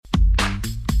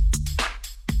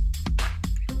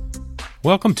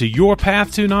Welcome to Your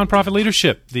Path to Nonprofit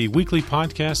Leadership, the weekly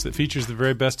podcast that features the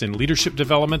very best in leadership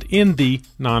development in the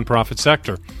nonprofit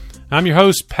sector. I'm your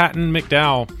host, Patton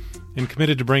McDowell, and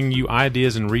committed to bringing you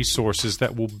ideas and resources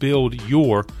that will build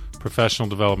your professional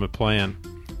development plan.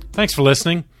 Thanks for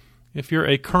listening. If you're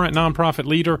a current nonprofit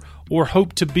leader or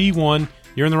hope to be one,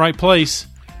 you're in the right place.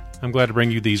 I'm glad to bring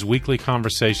you these weekly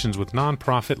conversations with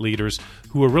nonprofit leaders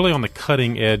who are really on the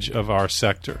cutting edge of our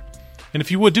sector. And if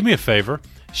you would, do me a favor,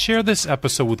 share this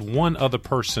episode with one other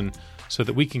person so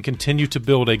that we can continue to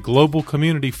build a global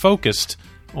community focused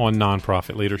on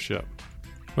nonprofit leadership.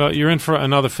 Well, you're in for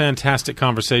another fantastic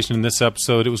conversation in this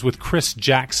episode. It was with Chris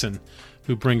Jackson,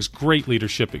 who brings great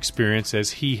leadership experience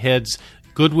as he heads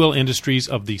Goodwill Industries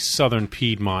of the Southern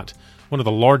Piedmont, one of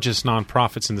the largest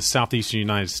nonprofits in the southeastern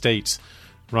United States,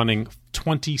 running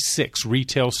 26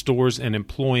 retail stores and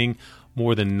employing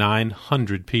more than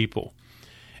 900 people.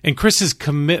 And Chris's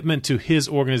commitment to his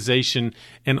organization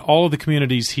and all of the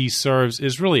communities he serves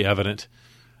is really evident.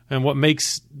 And what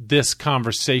makes this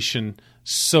conversation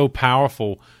so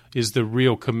powerful is the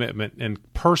real commitment and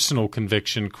personal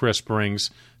conviction Chris brings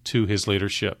to his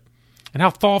leadership, and how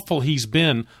thoughtful he's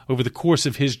been over the course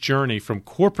of his journey from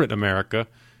corporate America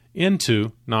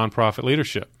into nonprofit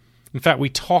leadership. In fact, we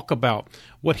talk about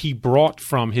what he brought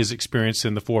from his experience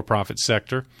in the for-profit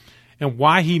sector and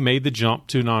why he made the jump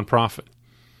to nonprofit.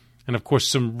 And of course,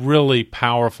 some really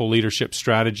powerful leadership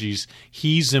strategies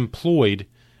he's employed,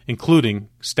 including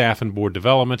staff and board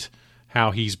development,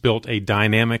 how he's built a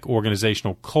dynamic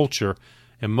organizational culture,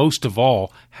 and most of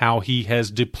all, how he has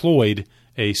deployed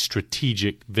a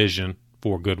strategic vision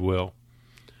for Goodwill.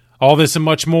 All this and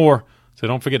much more. So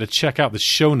don't forget to check out the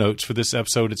show notes for this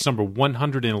episode. It's number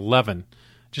 111.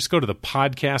 Just go to the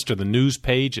podcast or the news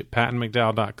page at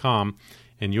pattonmcdowell.com,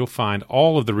 and you'll find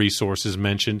all of the resources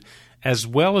mentioned, as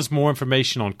well as more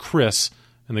information on Chris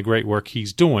and the great work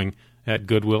he's doing at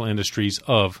Goodwill Industries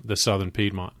of the Southern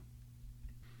Piedmont.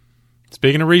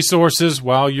 Speaking of resources,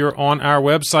 while you're on our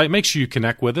website, make sure you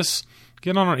connect with us.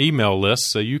 Get on our email list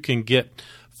so you can get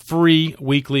free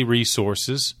weekly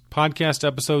resources, podcast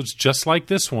episodes just like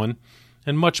this one,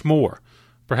 and much more.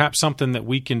 Perhaps something that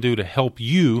we can do to help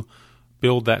you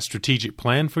build that strategic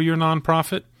plan for your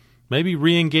nonprofit, maybe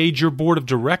re-engage your board of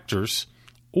directors,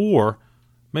 or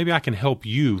maybe I can help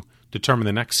you determine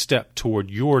the next step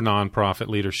toward your nonprofit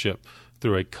leadership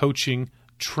through a coaching,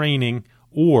 training,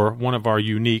 or one of our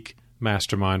unique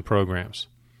mastermind programs.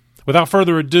 Without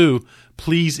further ado,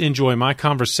 please enjoy my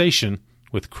conversation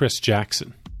with Chris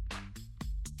Jackson.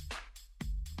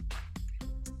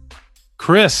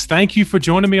 Chris, thank you for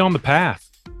joining me on the path.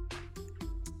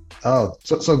 Oh,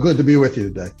 so good to be with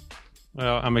you today.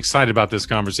 Well, I'm excited about this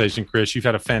conversation, Chris. You've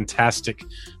had a fantastic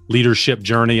leadership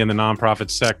journey in the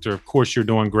nonprofit sector. Of course, you're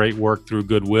doing great work through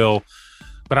Goodwill,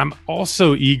 but I'm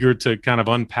also eager to kind of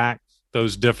unpack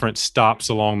those different stops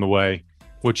along the way,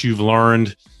 what you've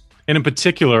learned, and in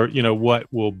particular, what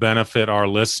will benefit our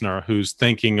listener who's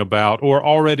thinking about or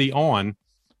already on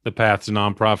the path to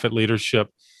nonprofit leadership.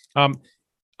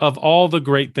 Of all the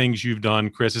great things you've done,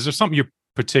 Chris, is there something you're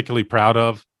particularly proud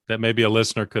of that maybe a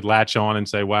listener could latch on and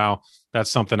say, wow,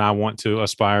 that's something I want to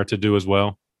aspire to do as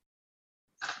well?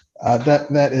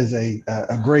 That is a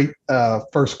great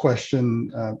first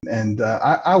question. And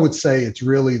I would say it's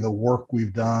really the work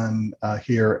we've done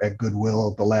here at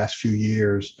Goodwill the last few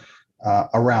years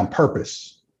around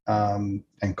purpose and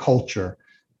culture.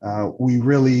 We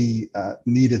really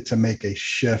needed to make a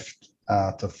shift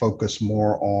to focus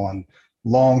more on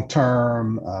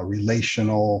long-term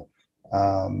relational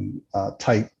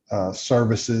type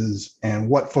services. And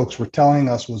what folks were telling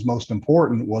us was most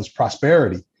important was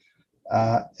prosperity.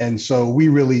 And so we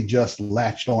really just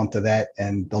latched onto that.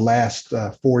 And the last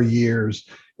 4 years,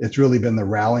 it's really been the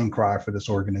rallying cry for this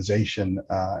organization.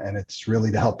 And it's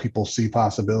really to help people see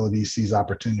possibilities, seize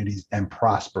opportunities, and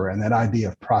prosper. And that idea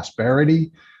of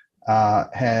prosperity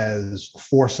has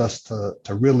forced us to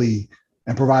really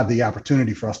and provide the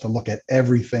opportunity for us to look at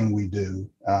everything we do.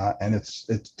 And it's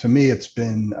to me, it's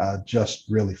been just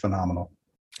really phenomenal.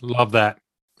 Love that.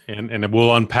 And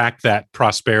we'll unpack that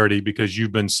prosperity because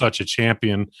you've been such a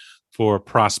champion for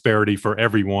prosperity for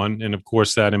everyone. And of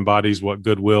course, that embodies what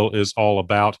Goodwill is all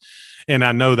about. And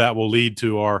I know that will lead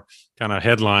to our kind of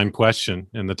headline question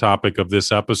and the topic of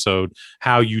this episode,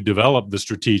 how you developed the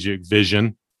strategic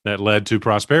vision that led to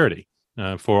prosperity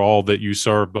for all that you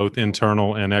serve, both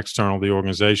internal and external, the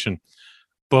organization.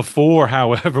 Before,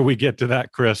 however, we get to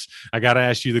that, Chris, I got to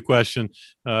ask you the question.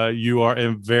 You are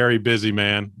a very busy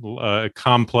man, a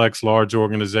complex, large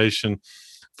organization.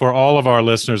 For all of our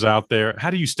listeners out there,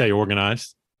 how do you stay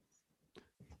organized?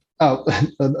 Oh,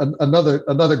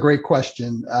 another great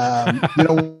question. You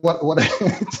know what?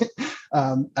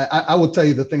 I will tell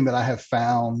you the thing that I have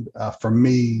found for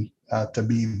me to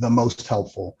be the most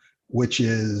helpful, which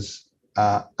is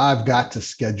I've got to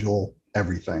schedule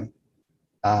everything.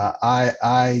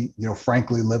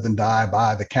 Frankly, live and die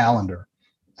by the calendar,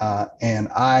 and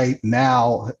I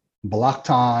now block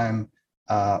time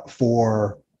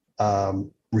for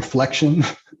reflection.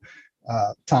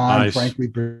 Time, Nice. frankly,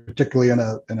 particularly in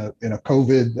a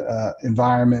COVID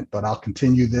environment. But I'll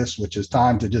continue this, which is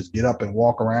time to just get up and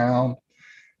walk around.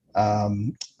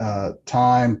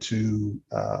 Time to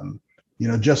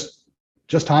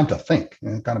just time to think,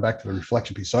 and kind of back to the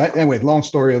reflection piece. So anyway, long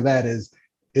story of that is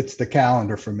it's the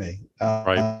calendar for me.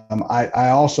 Right. I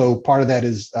also, part of that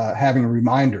is having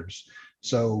reminders.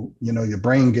 So my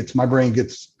brain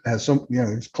has so,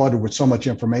 it's cluttered with so much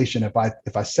information. If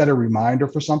I set a reminder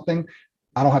for something,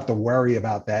 I don't have to worry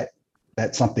about that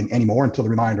something anymore until the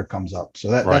reminder comes up.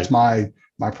 So Right. that's my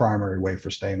primary way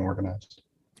for staying organized.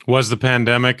 Was the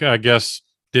pandemic, I guess,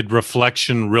 did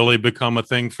reflection really become a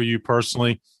thing for you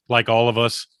personally, like all of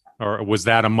us? Or was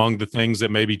that among the things that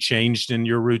maybe changed in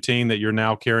your routine that you're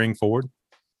now carrying forward?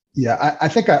 Yeah, I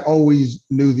think I always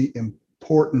knew the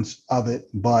importance of it,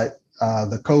 but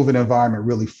the COVID environment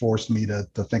really forced me to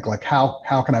think like,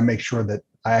 how can I make sure that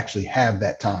I actually have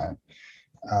that time?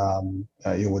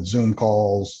 With Zoom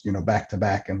calls, back to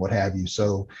back and what have you.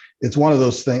 So it's one of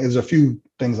those things. There's a few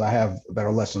things I have that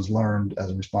are lessons learned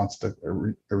as a response to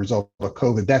a result of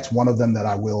COVID. That's one of them that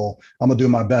I'm gonna do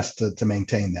my best to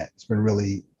maintain that. It's been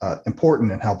really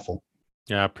important and helpful.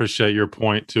 Yeah, I appreciate your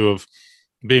point too of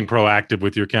being proactive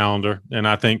with your calendar. And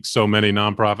I think so many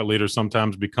nonprofit leaders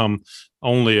sometimes become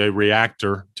only a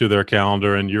reactor to their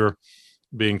calendar, and you're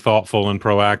being thoughtful and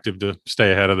proactive to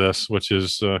stay ahead of this, which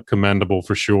is commendable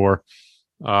for sure.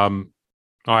 All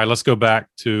right, let's go back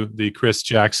to the Chris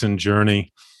Jackson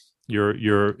journey.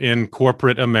 You're in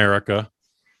corporate America.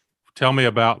 Tell me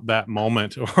about that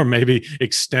moment, or maybe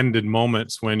extended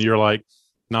moments when you're like,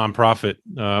 nonprofit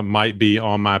might be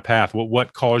on my path.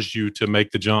 What caused you to make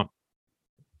the jump?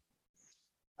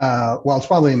 Well, it's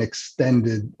probably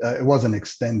it was an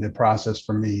extended process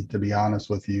for me, to be honest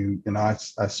with you. I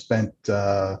spent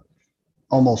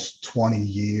almost 20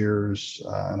 years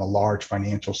in a large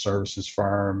financial services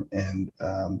firm. And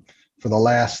for the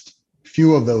last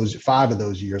 5 of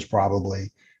those years,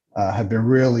 probably, have been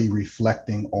really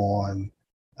reflecting on,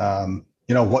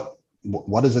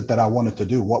 what is it that I wanted to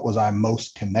do? What was I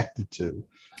most connected to?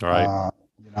 All right.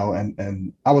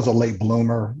 And I was a late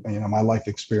bloomer. My life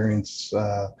experience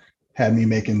had me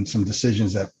making some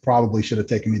decisions that probably should have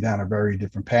taken me down a very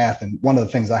different path. And one of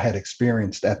the things I had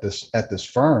experienced at this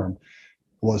firm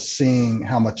was seeing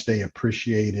how much they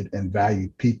appreciated and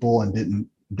valued people and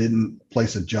didn't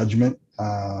place a judgment,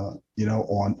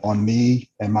 on me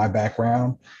and my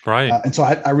background. Right. And so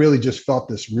I really just felt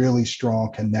this really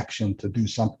strong connection to do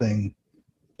something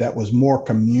that was more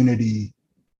community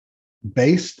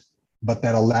based, but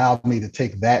that allowed me to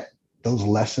take those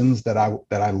lessons that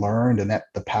I learned and that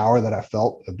the power that I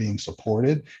felt of being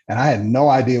supported. And I had no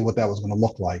idea what that was going to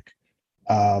look like.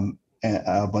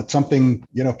 But something,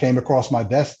 came across my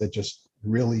desk that just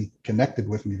really connected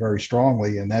with me very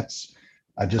strongly. And I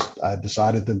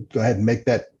decided to go ahead and make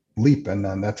that leap. And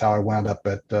then that's how I wound up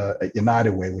at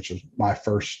United Way, which was my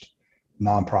first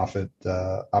nonprofit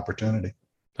opportunity.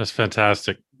 That's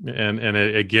fantastic. And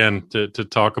again, to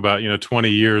talk about, 20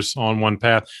 years on one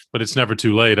path, but it's never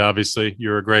too late. Obviously,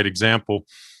 you're a great example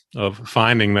of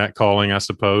finding that calling, I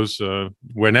suppose,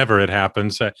 whenever it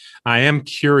happens. I am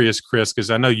curious, Chris, because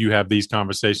I know you have these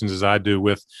conversations as I do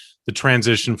with the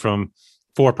transition from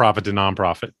for-profit to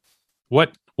nonprofit.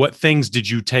 What things did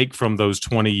you take from those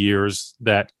 20 years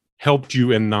that helped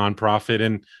you in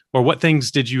nonprofit, or what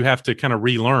things did you have to kind of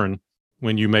relearn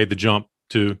when you made the jump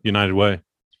to United Way?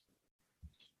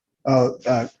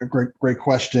 A great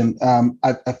question.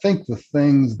 I think the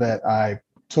things that I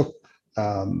took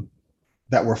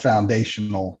that were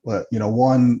foundational,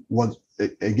 one was,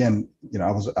 again,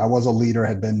 I was a leader,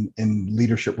 had been in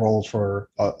leadership roles for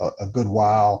a good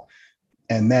while,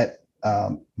 and that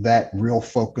real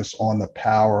focus on the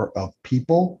power of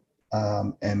people,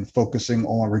 and focusing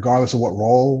on, regardless of what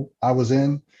role I was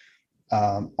in,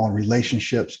 on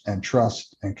relationships and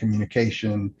trust and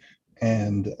communication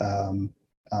and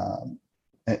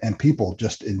people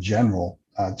just in general.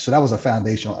 So that was a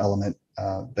foundational element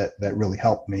that really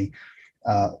helped me.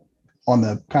 On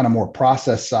the kind of more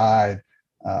process side,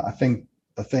 I think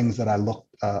the things that I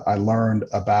learned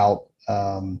about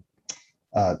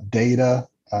data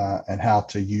and how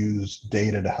to use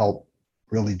data to help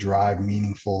really drive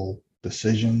meaningful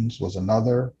decisions was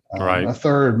another. Right. A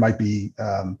third might be,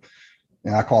 and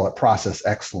I call it process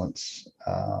excellence,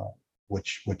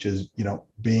 which is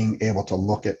being able to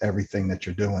look at everything that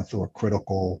you're doing through a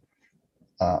critical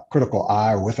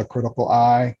eye, with a critical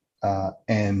eye,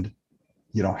 and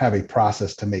have a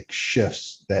process to make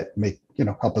shifts that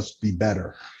help us be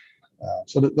better.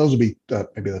 So those would be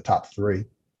maybe the top three.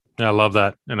 I love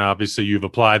that. And obviously you've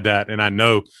applied that. And I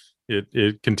know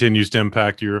it continues to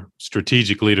impact your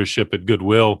strategic leadership at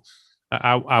Goodwill.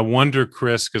 I wonder,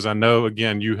 Chris, because I know,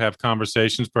 again, you have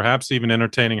conversations, perhaps even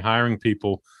entertaining hiring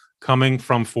people coming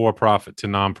from for-profit to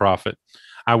nonprofit.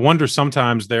 I wonder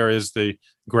sometimes there is the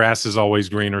grass is always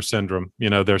greener syndrome.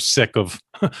 They're sick of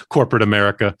corporate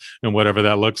America and whatever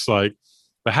that looks like.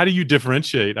 But how do you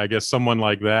differentiate, I guess, someone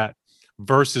like that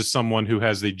versus someone who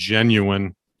has the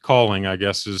genuine calling, I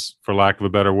guess is for lack of a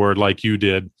better word, like you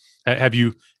did? Have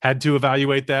you had to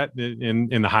evaluate that in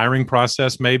the hiring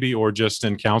process maybe, or just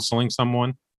in counseling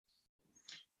someone?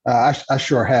 I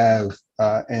sure have.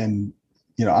 And,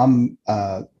 I'm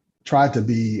tried to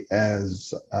be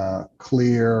as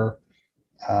clear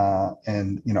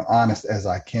and, honest as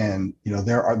I can.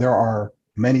 There are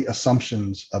many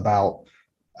assumptions about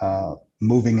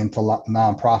moving into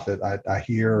nonprofit.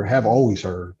 I have always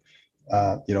heard,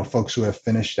 folks who have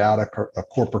finished out a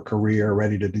corporate career,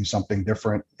 ready to do something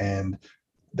different, and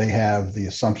they have the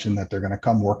assumption that they're going to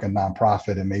come work in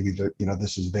nonprofit, and maybe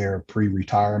this is their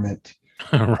pre-retirement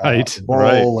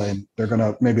role, and they're going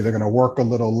to work a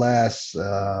little less,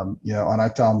 and I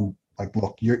tell them, like,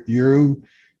 look, you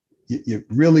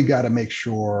really got to make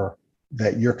sure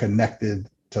that you're connected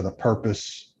to the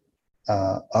purpose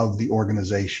of the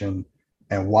organization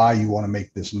and why you want to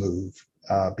make this move.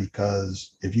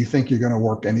 Because if you think you're going to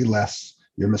work any less,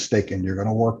 you're mistaken. You're going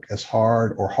to work as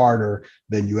hard or harder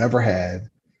than you ever had.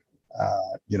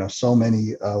 So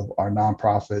many of our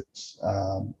nonprofits,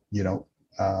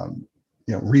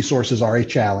 resources are a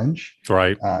challenge.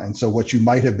 Right. And so what you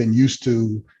might have been used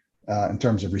to in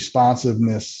terms of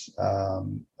responsiveness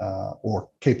or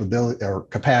capability or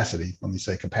capacity, let me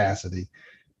say capacity,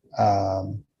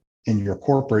 in your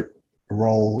corporate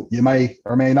role, you may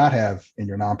or may not have in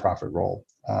your nonprofit role.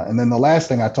 And then the last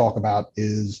thing I talk about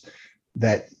is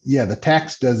that, the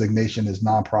tax designation is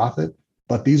nonprofit,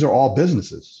 but these are all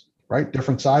businesses, right?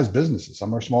 Different size businesses.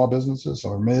 Some are small businesses,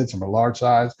 some are mid, some are large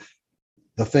size.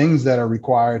 The things that are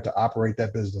required to operate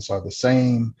that business are the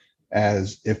same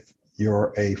as if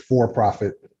you're a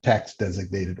for-profit tax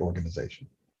designated organization.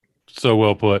 So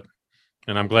well put.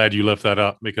 And I'm glad you lift that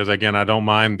up because, again, I don't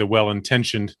mind the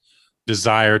well-intentioned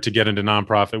desire to get into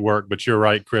nonprofit work, but you're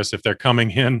right, Chris, if they're coming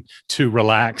in to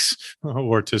relax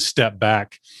or to step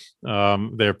back,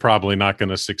 they're probably not going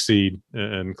to succeed.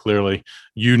 And clearly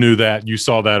you knew that. You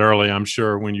saw that early, I'm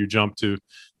sure, when you jumped to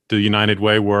the United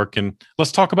Way work. And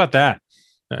let's talk about that.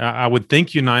 I would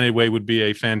think United Way would be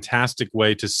a fantastic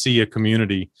way to see a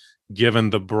community, given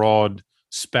the broad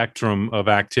spectrum of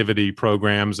activity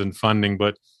programs and funding.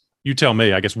 But you tell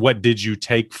me, I guess, what did you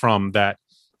take from that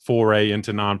foray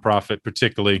into nonprofit,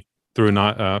 particularly through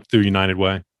United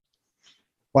Way?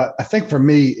 Well, I think for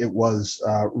me, it was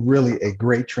really a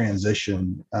great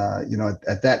transition.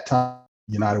 At that time,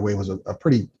 United Way was a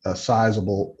pretty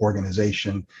sizable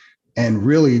organization and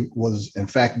really was, in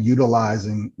fact,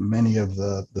 utilizing many of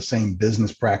the same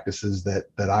business practices that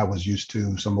I was used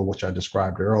to, some of which I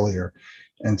described earlier.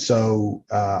 And so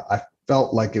I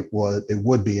felt like it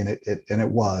would be, and it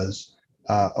was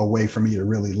a way for me to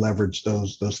really leverage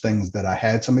those things that I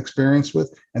had some experience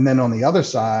with. And then on the other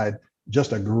side,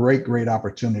 just a great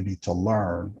opportunity to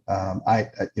learn.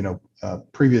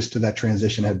 Previous to that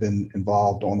transition, had been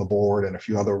involved on the board and a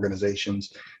few other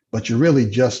organizations, but you really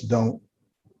just don't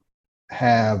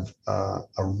have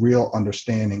a real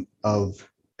understanding of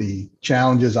the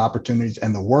challenges, opportunities,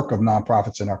 and the work of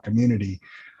nonprofits in our community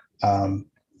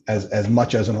as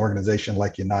much as an organization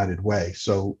like United Way.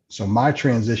 So my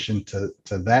transition to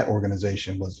that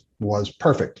organization was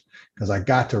perfect because I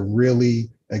got to really,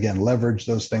 again, leverage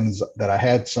those things that I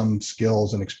had some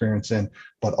skills and experience in,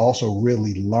 but also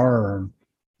really learn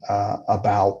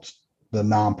about the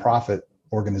nonprofit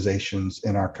organizations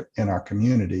in our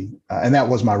community. And that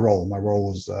was my role. My role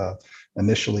was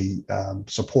initially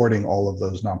supporting all of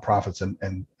those nonprofits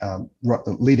and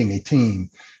leading a team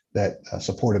that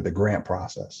supported the grant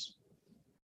process.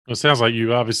 It sounds like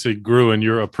you obviously grew in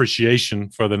your appreciation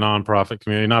for the nonprofit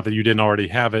community. Not that you didn't already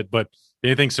have it, but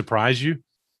anything surprise you?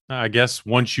 I guess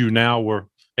once you now were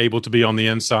able to be on the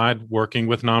inside working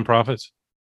with nonprofits?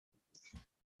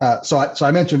 So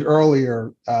I mentioned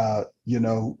earlier,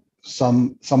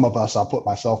 some of us, I'll put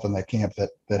myself in that camp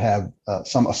that have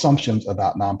some assumptions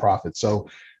about nonprofits. So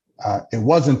It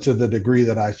wasn't to the degree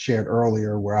that I shared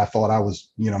earlier, where I thought I was,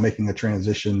 making a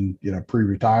transition,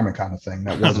 pre-retirement kind of thing.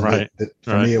 That wasn't Right. it.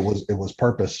 For Right. me, it was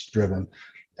purpose driven.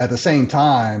 At the same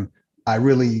time, I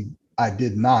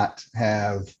did not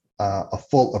have a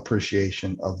full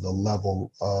appreciation of the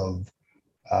level of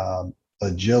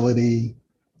agility,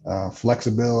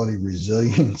 flexibility,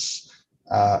 resilience,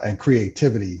 and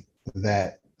creativity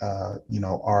that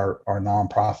our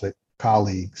nonprofit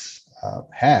colleagues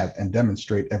have and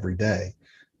demonstrate every day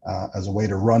as a way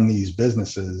to run these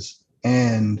businesses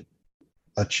and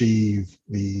achieve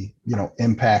the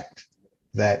impact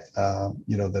that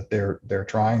that they're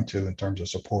trying to, in terms of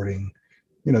supporting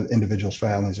individuals,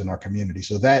 families in our community.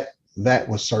 So that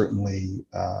was certainly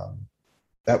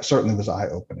was eye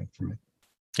opening for me.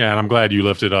 Yeah, and I'm glad you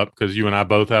lifted up, because you and I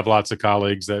both have lots of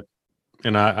colleagues that,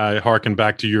 and I hearken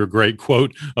back to your great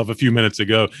quote of a few minutes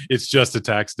ago. It's just a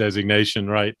tax designation,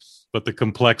 right? But the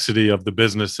complexity of the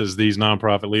businesses these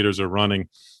nonprofit leaders are running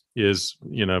is,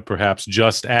 perhaps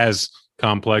just as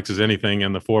complex as anything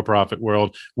in the for-profit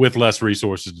world, with less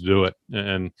resources to do it.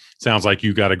 And sounds like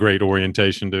you got a great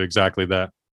orientation to exactly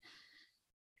that.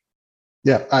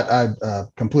 Yeah, I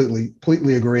completely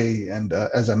agree. And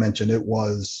as I mentioned, it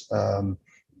was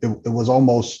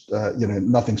almost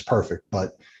nothing's perfect,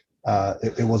 but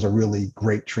it was a really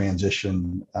great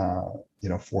transition,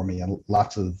 for me, and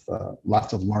lots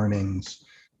of learnings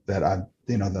that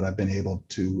I've been able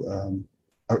to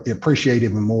appreciate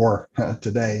even more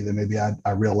today than maybe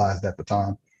I realized at the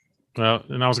time. Well,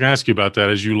 and I was going to ask you about that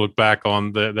as you look back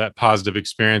on that positive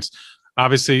experience.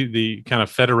 Obviously, the kind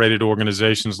of federated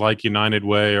organizations like United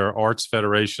Way or arts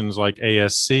federations like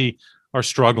ASC are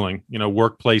struggling.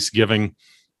 Workplace giving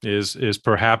is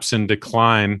perhaps in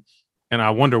decline, and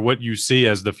I wonder what you see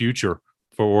as the future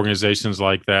for organizations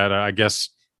like that. I guess,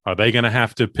 are they going to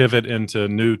have to pivot into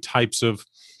new types of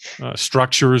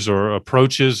structures or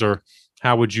approaches, or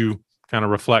how would you kind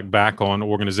of reflect back on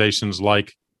organizations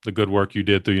like the good work you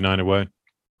did through United Way?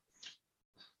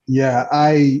 Yeah,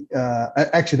 I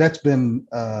actually, that's been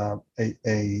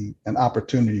an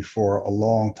opportunity for a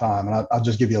long time, and I'll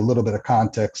just give you a little bit of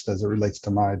context as it relates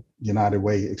to my United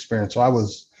Way experience. So I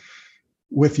was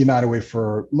with United Way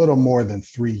for a little more than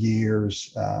 3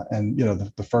 years, and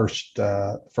the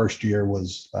first year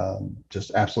was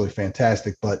just absolutely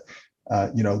fantastic. But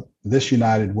this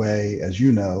United Way, as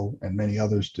you know, and many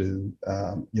others do,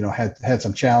 had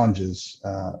some challenges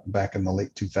back in the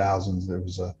late 2000s.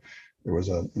 There was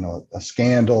a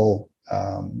scandal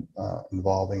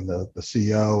involving the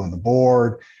CEO and the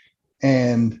board,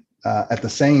 and at the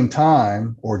same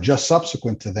time, or just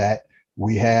subsequent to that,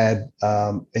 we had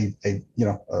a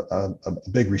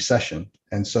big recession.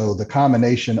 And so the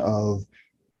combination of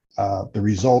the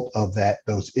result of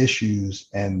those issues,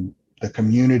 and the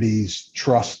community's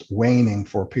trust waning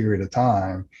for a period of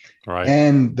time, Right.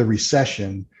 and the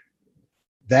recession,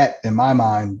 that, in my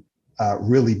mind,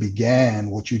 really began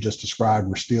what you just described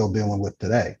we're still dealing with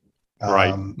today.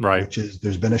 Right. Which is,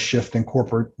 there's been a shift in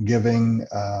corporate giving,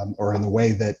 or in the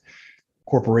way that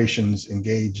corporations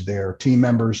engage their team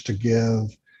members to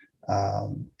give.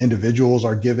 Individuals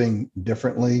are giving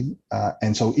differently.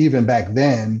 And so even back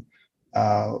then,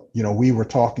 we were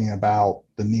talking about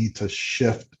the need to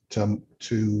shift to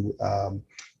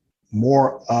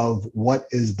more of what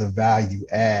is the value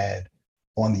add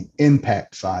on the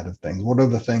impact side of things. What are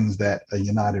the things that a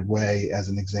United Way, as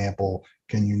an example,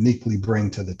 can uniquely bring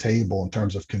to the table in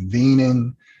terms of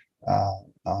convening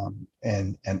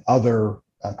and other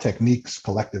techniques,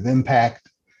 collective impact,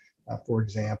 for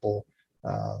example.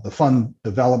 The fund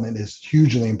development is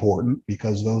hugely important,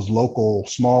 because those local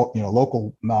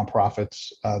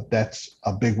nonprofits, that's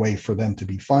a big way for them to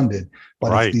be funded.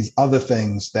 But Right. It's these other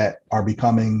things that are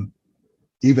becoming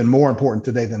even more important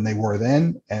today than they were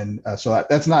then. And so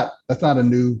that's not a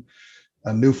new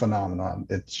phenomenon.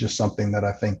 It's just something that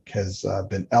I think has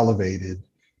been elevated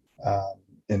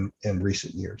in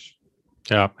recent years.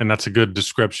 Yeah, and that's a good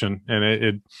description. And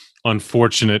it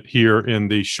unfortunate here in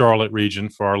the Charlotte region,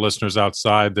 for our listeners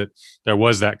outside, that there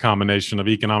was that combination of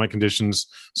economic conditions,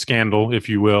 scandal, if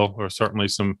you will, or certainly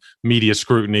some media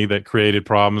scrutiny that created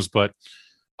problems. But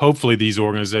hopefully these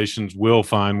organizations will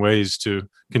find ways to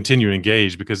continue to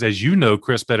engage, because, as you know,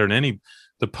 Chris, better than any,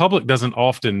 the public doesn't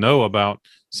often know about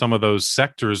some of those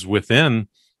sectors within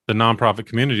the nonprofit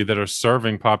community that are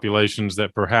serving populations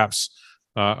that perhaps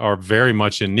are very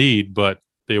much in need, but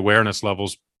the awareness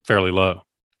level's fairly low.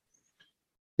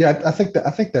 Yeah, I think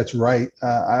that's right.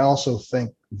 I also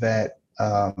think that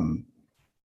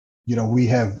we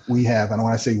have, and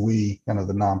when I say we, kind of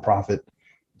the nonprofit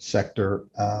sector,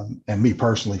 and me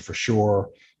personally for sure,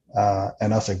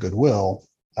 and us at Goodwill,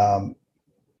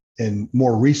 in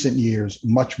more recent years,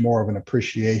 much more of an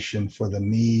appreciation for the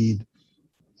need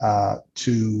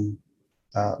to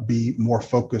be more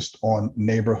focused on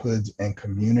neighborhoods and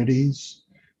communities,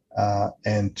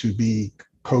 and to be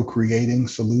co-creating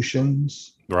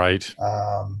solutions. Right.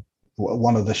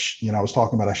 One of the, I was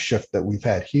talking about a shift that we've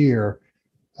had here,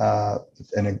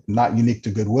 and not unique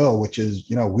to Goodwill, which is,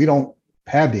 we don't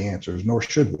have the answers, nor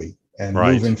should we. And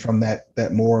right. moving from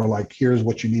that more like, here's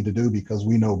what you need to do because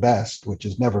we know best, which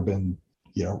has never been,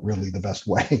 really the best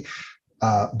way.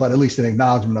 But at least an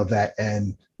acknowledgement of that.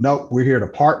 And no, we're here to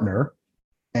partner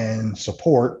and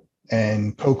support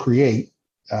and co-create.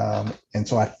 And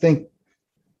so I think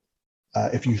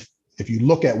if you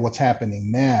look at what's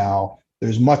happening now,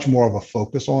 there's much more of a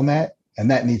focus on that, and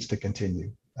that needs to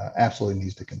continue. Absolutely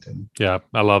needs to continue. Yeah,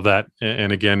 I love that.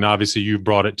 And again, obviously, you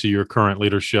brought it to your current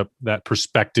leadership, that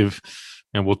perspective,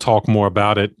 and we'll talk more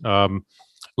about it.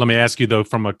 Let me ask you, though,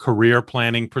 from a career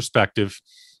planning perspective,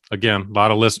 again, a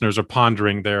lot of listeners are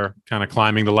pondering their kind of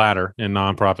climbing the ladder in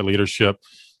nonprofit leadership.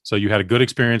 So you had a good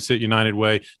experience at United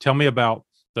Way. Tell me about,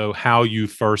 though, how you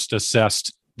first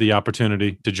assessed the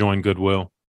opportunity to join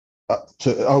Goodwill.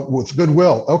 With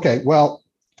Goodwill. Okay. Well,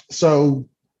 so,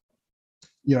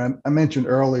 I mentioned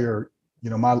earlier,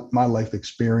 my life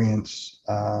experience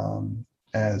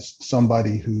as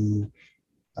somebody who,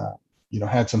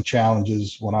 had some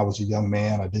challenges when I was a young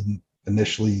man. I didn't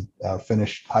initially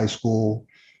finish high school,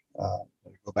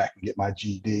 go back and get my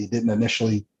GED, didn't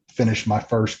initially finish my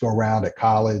first go round at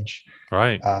college.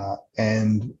 Right.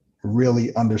 And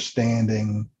really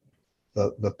understanding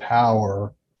the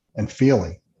power and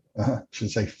feeling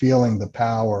the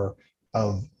power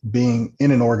of being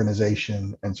in an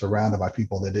organization and surrounded by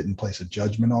people that didn't place a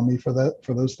judgment on me for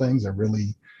those things, and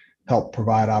really help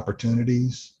provide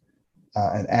opportunities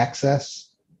and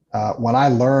access. When I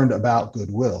learned about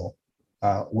Goodwill,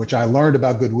 which I learned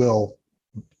about Goodwill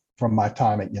from my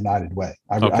time at United Way.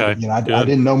 I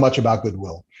didn't know much about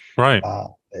Goodwill, right,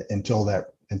 until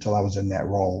I was in that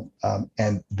role,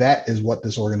 and that is what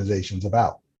this organization's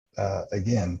about.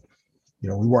 Again,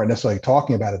 we weren't necessarily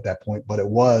talking about it at that point, but it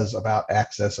was about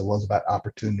access. It was about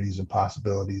opportunities and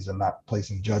possibilities, and not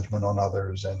placing judgment on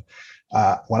others. And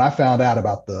when I found out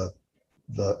about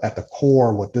at the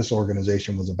core what this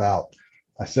organization was about,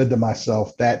 I said to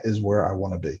myself, that is where I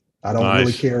want to be. I don't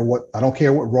really care what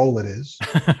role it is.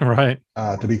 Right.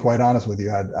 To be quite honest with you,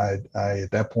 I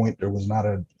at that point, there was not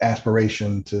an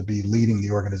aspiration to be leading the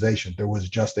organization. There was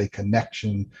just a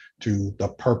connection to the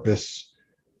purpose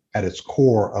at its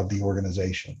core of the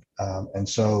organization. And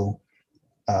so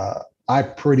I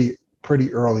pretty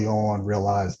early on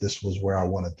realized this was where I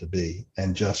wanted to be,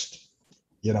 and just,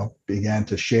 began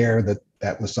to share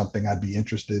that was something I'd be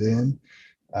interested in.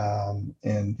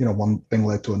 And one thing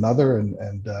led to another,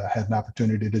 and had an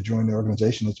opportunity to join the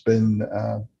organization. It's been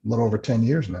a little over 10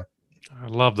 years now. I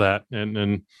love that.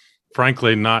 And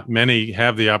frankly, not many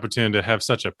have the opportunity to have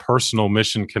such a personal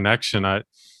mission connection. I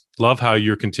love how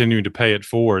you're continuing to pay it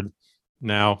forward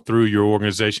now through your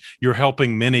organization. You're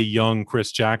helping many young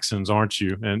Chris Jacksons, aren't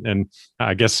you? And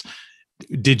I guess,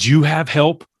 did you have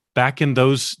help back in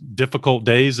those difficult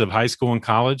days of high school and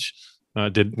college?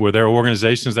 Were there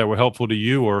organizations that were helpful to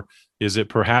you, or is it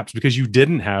perhaps because you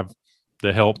didn't have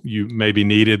the help you maybe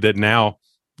needed that now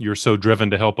you're so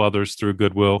driven to help others through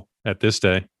Goodwill at this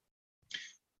day?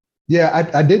 Yeah,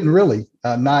 I didn't really,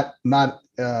 not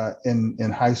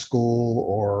in high school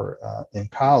or in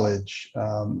college.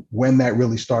 When that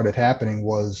really started happening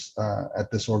was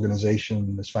at this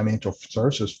organization, this financial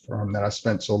services firm that I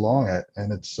spent so long at.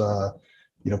 And it's,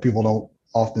 people don't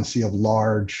often think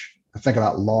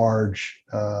about large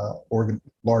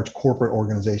corporate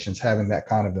organizations having that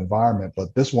kind of environment,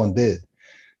 but this one did.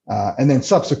 And then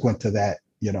subsequent to that,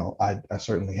 I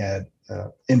certainly had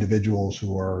individuals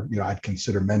who are, I'd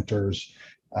consider mentors.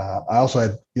 I also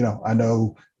had, I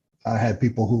know I had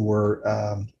people who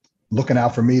were looking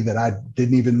out for me that I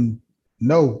didn't even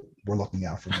know were looking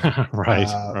out for me. Right.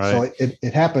 So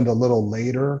it happened a little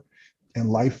later in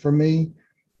life for me.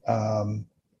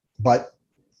 But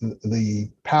the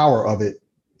power of it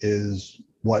is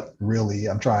what really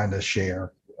I'm trying to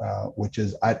share, which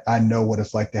is I know what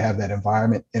it's like to have that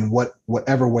environment, and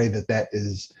whatever way that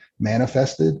is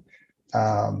manifested.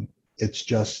 It's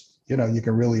just, you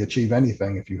can really achieve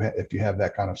anything if you have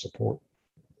that kind of support.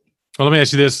 Well, let me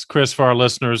ask you this, Chris, for our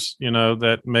listeners,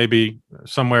 that maybe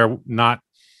somewhere not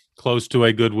close to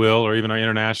a Goodwill, or even our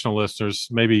international listeners,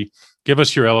 maybe give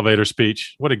us your elevator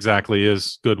speech. What exactly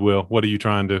is Goodwill? What are you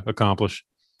trying to accomplish?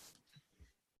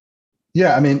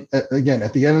 Yeah, I mean, again,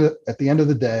 at the end of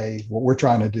the day, what we're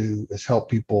trying to do is help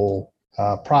people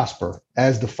prosper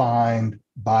as defined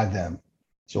by them.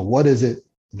 So what is it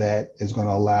that is going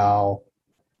to allow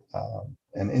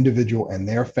an individual and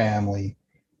their family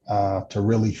to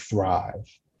really thrive?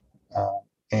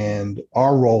 And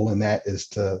our role in that is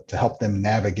to help them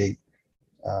navigate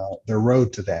their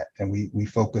road to that. And we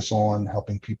focus on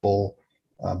helping people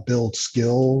build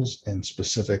skills in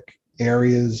specific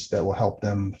areas that will help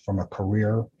them from a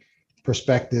career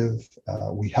perspective.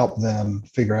 We help them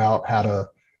figure out how to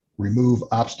remove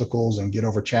obstacles and get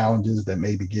over challenges that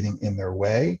may be getting in their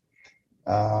way.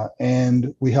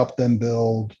 And we help them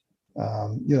build,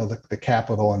 the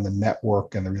capital and the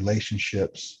network and the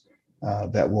relationships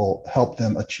that will help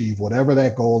them achieve whatever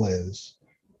that goal is,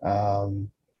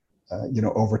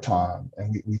 over time.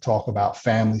 And we talk about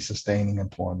family sustaining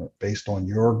employment based on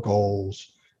your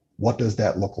goals. What does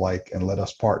that look like? And let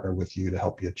us partner with you to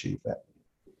help you achieve that.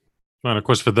 And of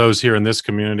course, for those here in this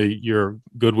community, your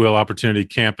Goodwill Opportunity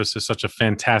Campus is such a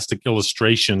fantastic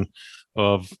illustration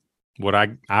of what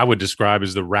I would describe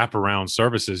as the wraparound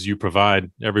services you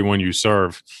provide everyone you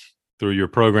serve through your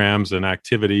programs and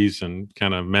activities and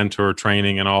kind of mentor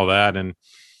training and all that. And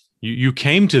you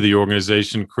came to the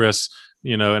organization, Chris,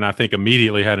 and I think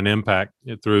immediately had an impact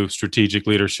through strategic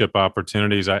leadership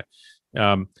opportunities.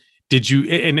 Did you?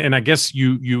 And I guess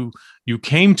you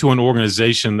came to an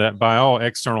organization that, by all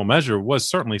external measure, was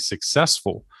certainly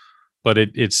successful, but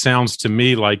it sounds to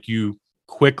me like you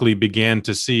quickly began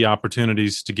to see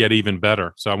opportunities to get even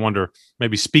better. So I wonder,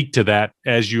 maybe speak to that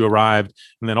as you arrived,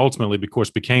 and then ultimately, of course,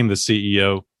 became the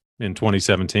CEO in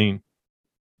 2017.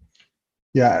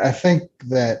 Yeah, I think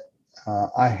that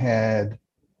I had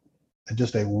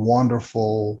just a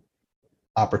wonderful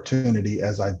opportunity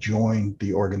as I joined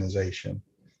the organization.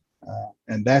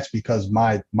 And that's because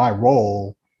my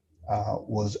role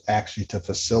was actually to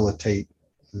facilitate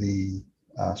the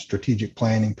strategic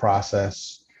planning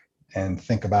process and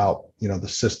think about the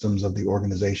systems of the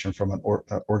organization from an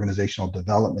organizational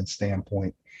development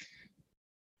standpoint.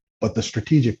 But the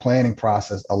strategic planning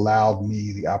process allowed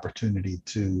me the opportunity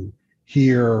to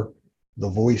hear the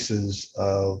voices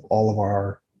of all of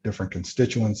our different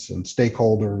constituents and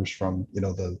stakeholders from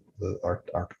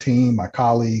our team, my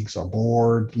colleagues, our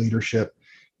board, leadership,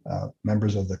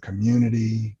 members of the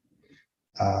community,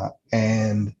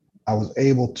 and I was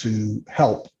able to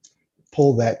help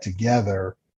pull that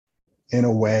together in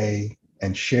a way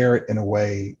and share it in a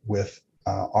way with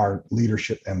our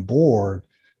leadership and board,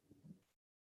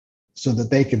 so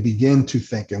that they could begin to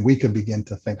think and we could begin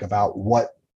to think about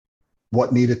what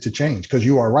needed to change. Because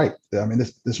you are right. I mean,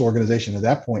 this organization at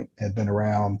that point had been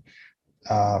around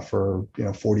for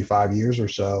 45 years or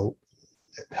so.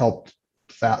 It helped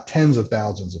tens of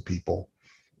thousands of people,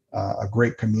 a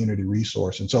great community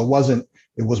resource. And so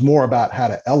it was more about how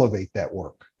to elevate that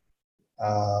work.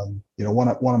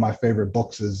 One of my favorite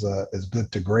books is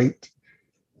Good to Great.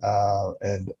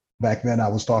 And back then I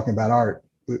was talking about art.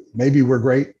 Maybe we're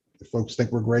great. If folks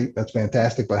think we're great, that's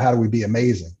fantastic. But how do we be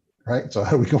amazing? Right? So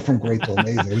how do we go from great to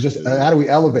amazing? It was just, how do we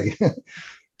elevate?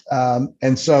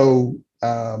 And so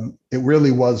it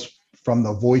really was from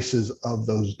the voices of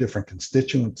those different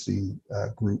constituency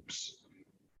groups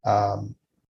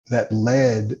that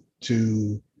led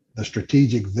to the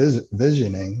strategic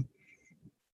visioning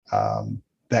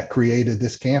that created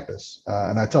this campus.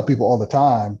 And I tell people all the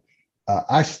time,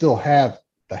 I still have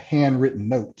the handwritten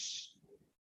notes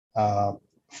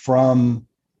from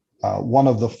one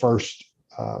of the first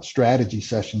strategy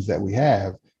sessions that we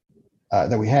had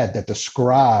that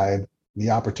describe the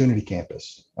Opportunity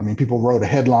Campus. I mean, people wrote a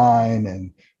headline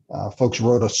and folks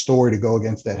wrote a story to go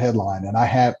against that headline, and I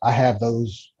have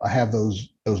those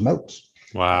notes.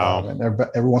 Wow! And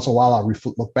every once in a while, I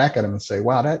look back at them and say,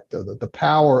 "Wow, that the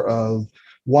power of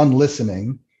one,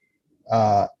 listening,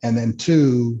 and then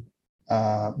two,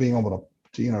 being able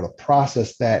to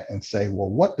process that and say, well,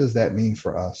 what does that mean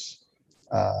for us?"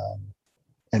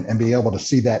 And be able to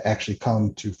see that actually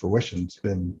come to fruition. It's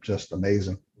been just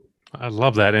amazing. I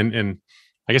love that. And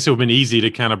I guess it would have been easy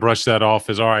to kind of brush that off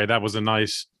as, all right, that was a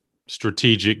nice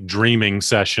strategic dreaming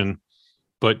session.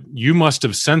 But you must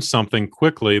have sensed something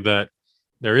quickly that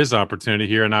there is opportunity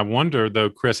here. And I wonder, though,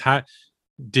 Chris, how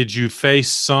did you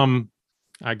face some,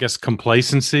 I guess,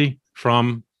 complacency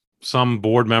from some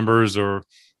board members or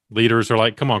leaders who are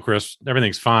like, come on, Chris,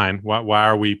 everything's fine. Why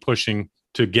are we pushing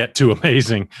to get to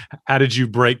amazing? How did you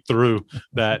break through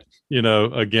that,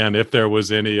 again, if there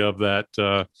was any of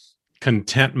that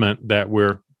contentment that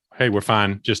we're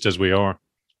fine just as we are?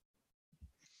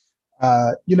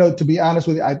 To be honest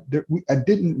with you, I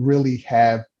didn't really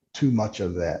have too much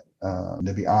of that,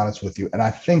 to be honest with you. And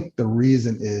I think the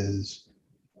reason is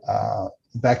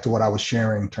back to what I was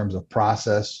sharing in terms of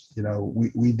process,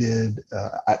 we did,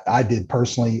 I did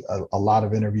personally a lot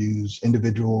of interviews,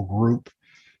 individual, group.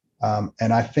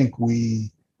 And I think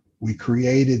we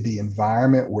created the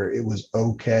environment where it was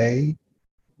okay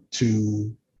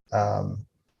to, um,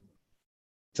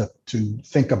 to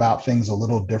think about things a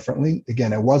little differently.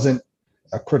 Again, it wasn't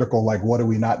a critical, like, what are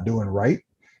we not doing right?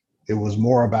 It was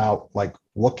more about, like,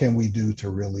 what can we do to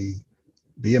really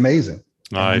be amazing?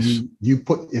 And when Nice.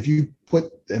 if you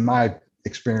put, in my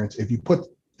experience, if you put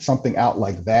something out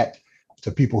like that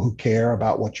to people who care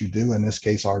about what you do, in this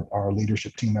case, our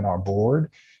leadership team and our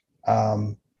board,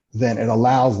 um, then it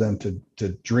allows them to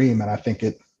dream. And I think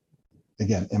it,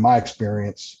 again, in my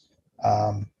experience,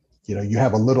 um, you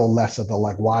have a little less of the,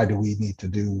 like, why do we need to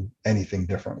do anything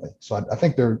differently? So I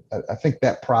think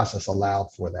that process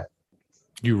allowed for that.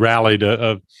 You rallied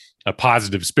a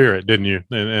positive spirit, didn't you?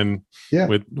 And Yeah.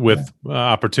 with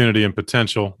opportunity and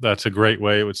potential, that's a great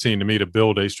way, it would seem to me, to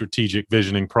build a strategic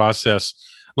visioning process.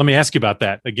 Let me ask you about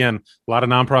that. Again, a lot of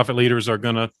nonprofit leaders are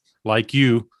going to, like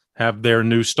you, have their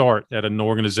new start at an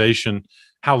organization.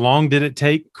 How long did it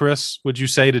take, Chris, would you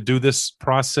say, to do this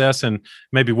process? And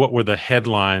maybe what were the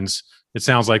headlines? It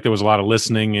sounds like there was a lot of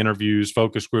listening, interviews,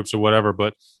 focus groups, or whatever,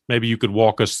 but maybe you could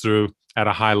walk us through at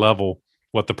a high level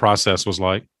what the process was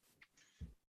like.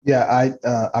 Yeah,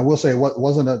 I will say, it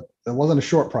wasn't a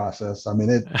short process. I mean,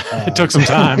 it took some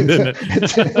time, didn't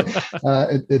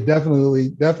it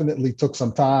definitely took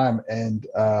some time. And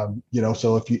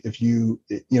so if you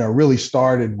really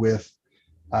started with,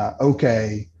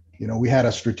 okay, we had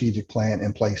a strategic plan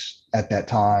in place at that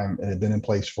time, and it had been in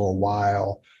place for a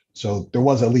while. So there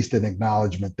was at least an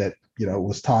acknowledgement that it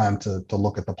was time to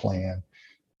look at the plan.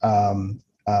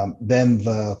 Then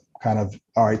the kind of,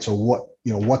 all right, so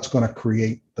what's going to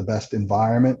create the best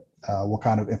environment? What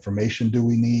kind of information do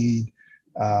we need?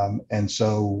 And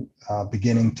so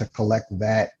beginning to collect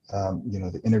that,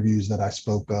 the interviews that I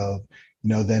spoke of,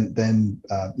 then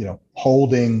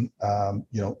holding,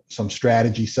 some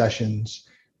strategy sessions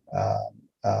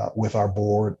with our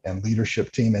board and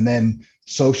leadership team, and then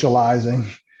socializing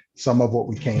some of what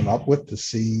we came up with to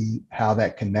see how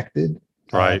that connected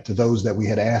right. to those that we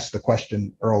had asked the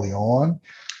question early on.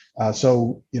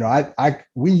 So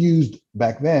we used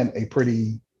back then a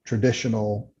pretty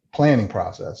traditional planning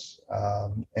process,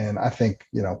 and I think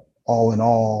all in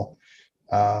all,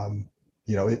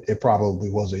 it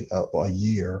probably was a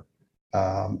year,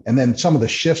 and then some of the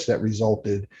shifts that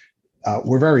resulted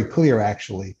were very clear,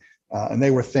 actually, and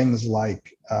they were things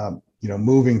like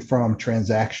moving from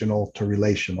transactional to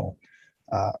relational,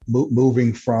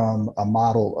 moving from a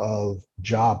model of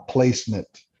job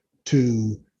placement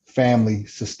to family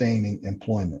sustaining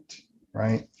employment,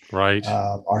 right? Right.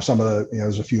 Are some of the,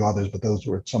 there's a few others, but those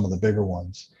were some of the bigger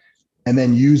ones. And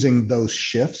then using those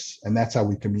shifts, and that's how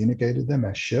we communicated them,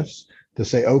 as shifts, to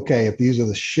say, okay, if these are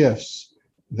the shifts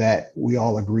that we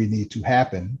all agree need to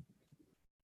happen,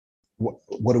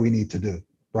 what do we need to do,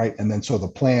 right? And then so the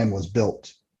plan was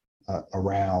built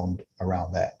around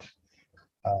that.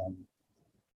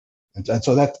 And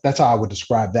so that's how I would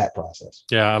describe that process.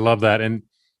 Yeah, I love that. And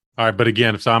all right, but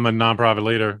again, if I'm a nonprofit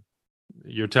leader,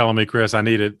 you're telling me, Chris, I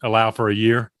need to allow for a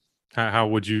year. How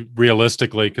would you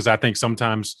realistically? Because I think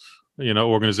sometimes,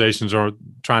 organizations are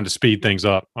trying to speed things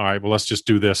up. All right, well, let's just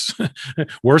do this.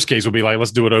 Worst case would be like,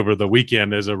 let's do it over the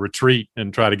weekend as a retreat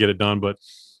and try to get it done. But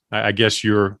I guess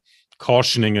you're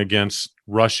cautioning against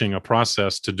rushing a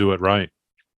process to do it right.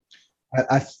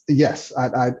 Yes,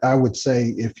 I would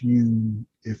say if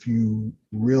you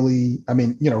really, I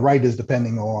mean, right is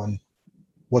depending on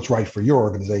what's right for your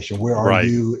organization. Where are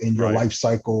you in your life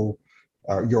cycle,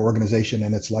 your organization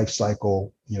and its life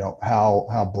cycle?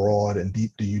 How broad and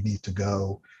deep do you need to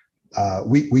go?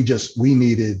 We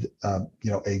needed,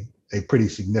 a pretty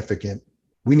significant,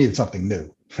 we needed something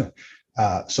new.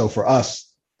 So for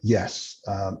us, yes,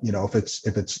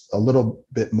 if it's a little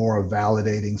bit more of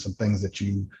validating some things that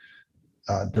you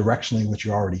directionally, which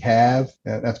you already have,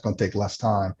 that's going to take less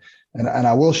time. And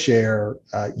I will share,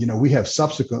 we have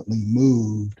subsequently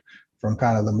moved from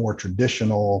kind of the more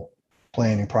traditional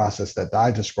planning process that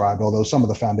I described, although some of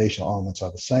the foundational elements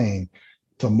are the same,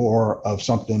 to more of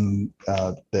something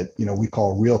that we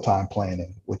call real-time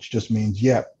planning, which just means,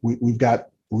 we've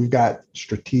got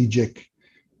strategic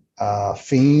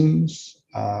themes,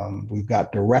 we've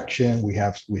got direction, we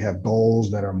have goals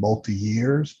that are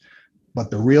multi-years. But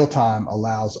the real time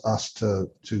allows us to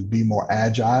be more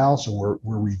agile. So we're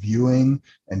reviewing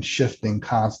and shifting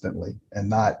constantly, and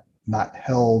not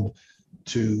held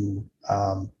to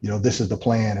this is the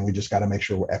plan and we just got to make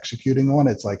sure we're executing on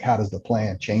it. It's like, how does the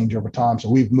plan change over time? So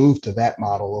we've moved to that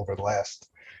model over the last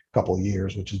couple of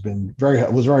years, which has been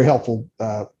was very helpful,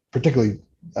 particularly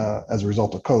as a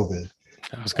result of COVID.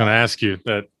 I was going to ask you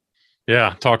that.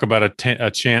 Yeah, talk about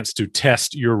a chance to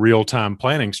test your real-time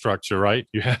planning structure, right?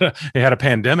 You had a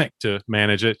pandemic to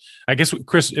manage it. I guess,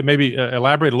 Chris, maybe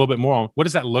elaborate a little bit more on what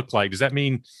does that look like? Does that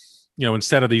mean,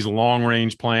 instead of these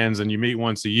long-range plans and you meet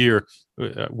once a year,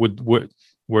 were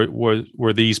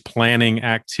these planning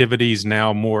activities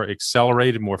now more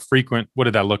accelerated, more frequent? What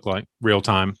did that look like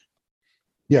real-time?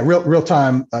 Yeah, real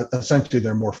time. Essentially,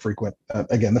 they're more frequent.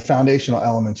 Again, the foundational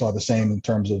elements are the same in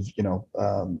terms of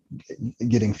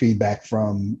getting feedback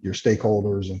from your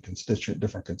stakeholders and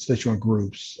different constituent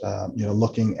groups.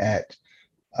 Looking at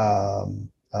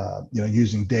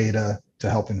using data to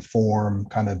help inform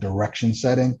kind of direction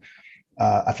setting.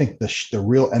 I think the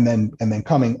real and then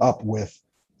coming up with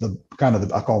the kind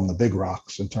of I call them the big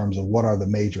rocks in terms of what are the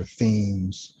major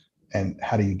themes. And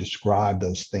how do you describe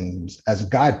those themes as a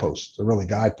guidepost, a really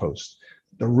guidepost?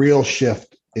 The real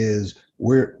shift is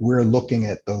we're looking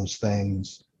at those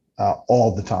things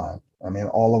all the time. I mean,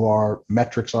 all of our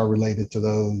metrics are related to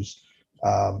those.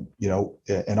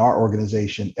 In our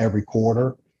organization, every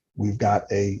quarter, we've got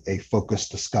a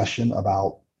focused discussion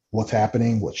about what's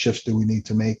happening, what shifts do we need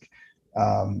to make.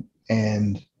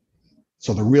 And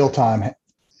so the real time,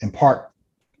 in part,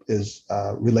 is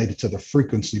related to the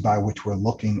frequency by which we're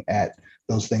looking at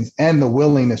those things and the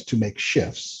willingness to make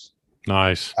shifts.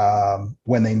 Nice.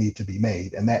 When they need to be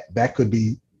made. And that could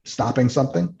be stopping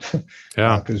something.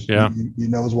 Yeah. Because you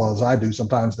know as well as I do,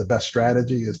 sometimes the best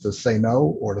strategy is to say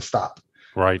no or to stop.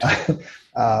 Right.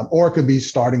 Or it could be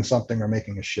starting something or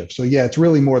making a shift. So yeah, it's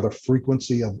really more the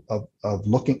frequency of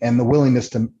looking and the willingness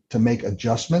to make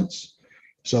adjustments.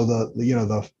 So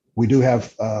we do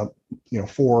have 4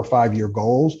 or 5 year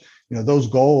goals. Those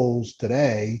goals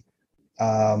today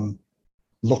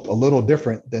look a little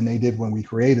different than they did when we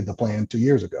created the plan 2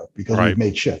 years ago because we've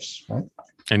made shifts, right?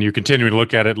 And you continue to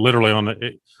look at it literally on a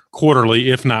quarterly,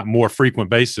 if not more frequent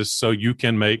basis, so you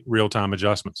can make real-time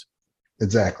adjustments.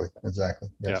 Exactly.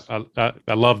 Yes. Yeah,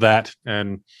 I love that.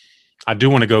 And I do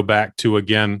want to go back to,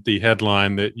 again, the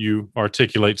headline that you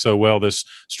articulate so well, this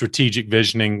strategic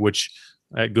visioning, which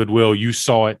at Goodwill, you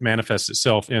saw it manifest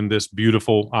itself in this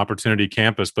beautiful opportunity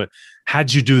campus. But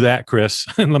how'd you do that, Chris?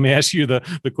 And let me ask you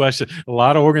the question. A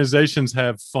lot of organizations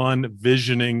have fun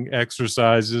visioning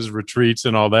exercises, retreats,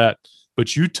 and all that.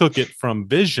 But you took it from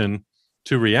vision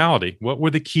to reality. What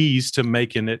were the keys to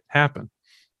making it happen?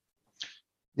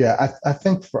 Yeah, I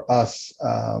think for us,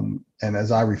 and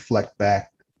as I reflect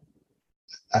back,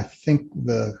 I think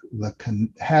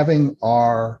having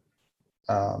our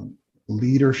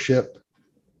leadership,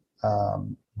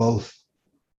 both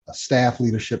staff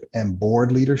leadership and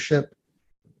board leadership,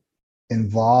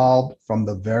 involved from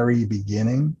the very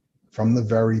beginning,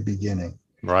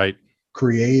 right,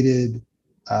 created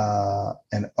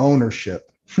an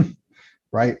ownership,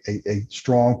 right, a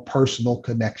strong personal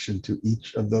connection to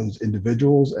each of those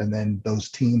individuals and then those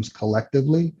teams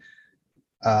collectively.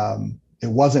 It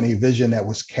wasn't a vision that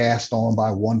was cast on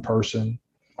by one person,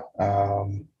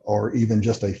 or even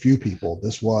just a few people.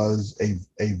 This was a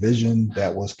vision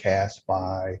that was cast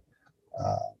by,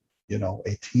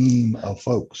 a team of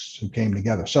folks who came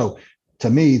together. So to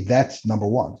me, that's number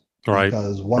one. Right.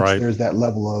 Because once there's that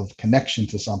level of connection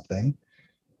to something,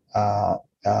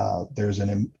 there's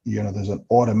an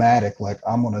automatic, like,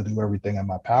 I'm going to do everything in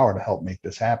my power to help make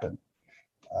this happen.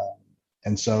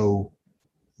 And so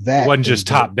that it wasn't just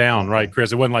top down, right,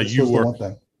 Chris? It wasn't like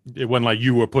it wasn't like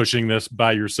you were pushing this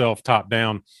by yourself top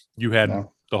down. You had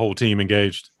the whole team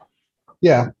engaged.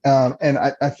 Yeah. And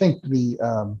I think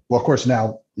of course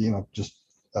now, just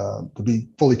to be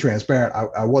fully transparent,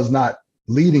 I was not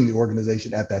leading the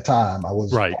organization at that time. I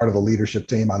was part of the leadership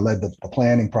team. I led the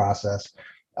planning process.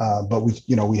 But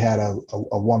we had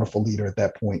a wonderful leader at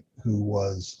that point who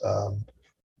was,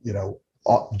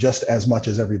 just as much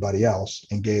as everybody else,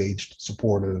 engaged,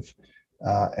 supportive,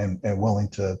 and willing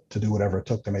to do whatever it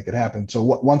took to make it happen. So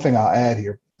one thing I'll add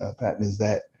here, Patton, is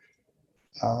that,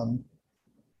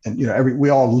 we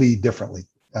all lead differently.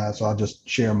 So I'll just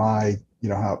share my,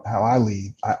 how I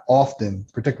lead. I often,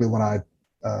 particularly when I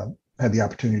had the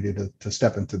opportunity to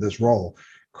step into this role,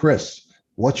 Chris,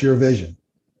 what's your vision?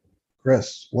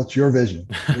 Chris, what's your vision?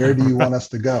 Where do you want us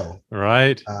to go?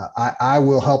 Right. I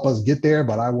will help us get there,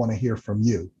 but I want to hear from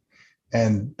you.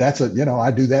 And that's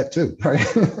I do that too. Right.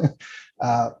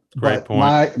 Great but point.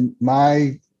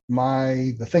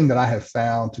 The thing that I have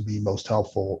found to be most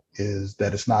helpful is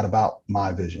that it's not about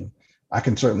my vision. I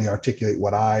can certainly articulate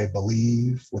what I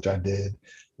believe, which I did,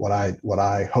 what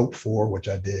I hope for, which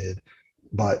I did,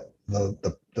 but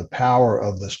the power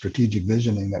of the strategic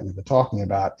visioning that we've been talking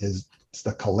about is it's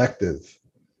the collective.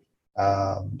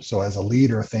 So as a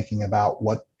leader, thinking about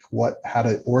how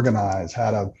to organize,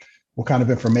 what kind of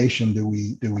information do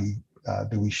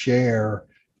we share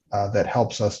that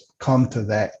helps us come to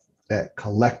that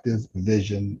collective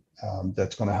vision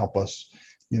that's going to help us,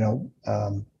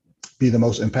 be the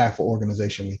most impactful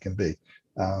organization we can be.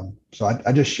 So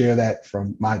I just share that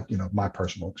from my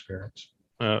personal experience.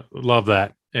 Love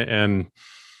that. And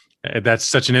that's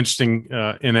such an interesting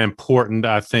and important,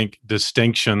 I think,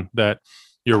 distinction that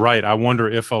you're right. I wonder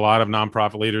if a lot of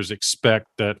nonprofit leaders expect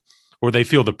that, or they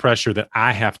feel the pressure that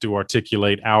I have to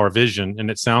articulate our vision. And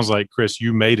it sounds like, Chris,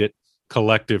 you made it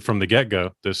collective from the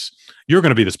get-go. You're going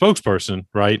to be the spokesperson,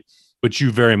 right? But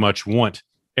you very much want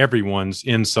everyone's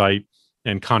insight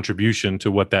and contribution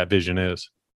to what that vision is.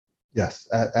 Yes,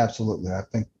 absolutely. I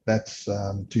think that's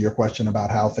to your question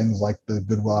about how things like the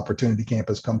Goodwill Opportunity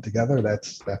Campus come together.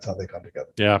 That's how they come together.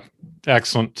 Yeah,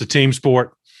 excellent. It's a team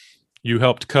sport. You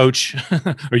helped coach,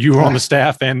 or you were on the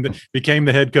staff and became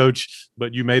the head coach,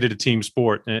 but you made it a team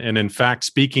sport. And in fact,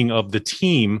 speaking of the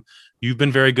team, you've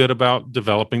been very good about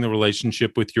developing the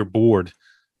relationship with your board.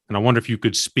 And I wonder if you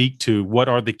could speak to what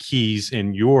are the keys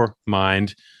in your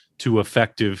mind to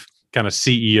effective kind of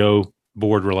CEO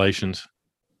board relations.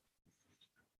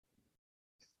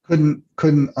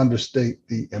 Couldn't understate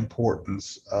the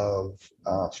importance of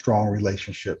strong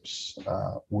relationships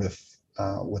with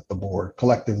the board,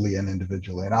 collectively and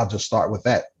individually. And I'll just start with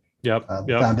that. Yep.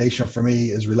 The foundation for me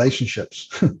is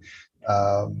relationships.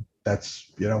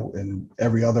 That's, in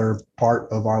every other part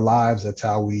of our lives, that's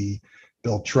how we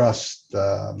build trust.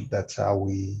 That's how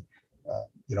we,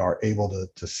 are able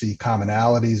to see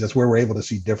commonalities. That's where we're able to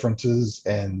see differences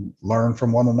and learn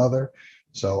from one another.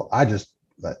 So I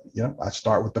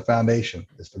start with the foundation.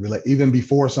 It's even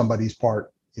before somebody's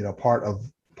part of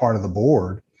the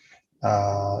board.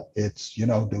 It's,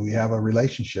 do we have a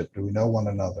relationship? Do we know one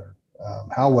another?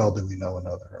 How well do we know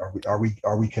another?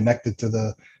 Are we connected to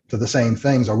the same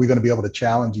things? Are we going to be able to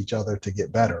challenge each other to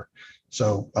get better?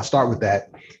 So I'll start with that.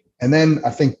 And then I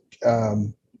think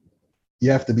you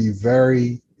have to be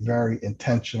very, very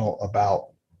intentional about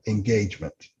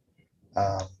engagement.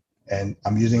 And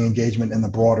I'm using engagement in the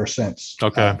broader sense.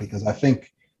 Okay. Because I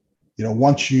think,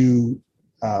 once you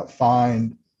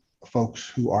find folks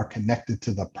who are connected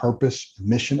to the purpose,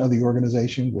 mission of the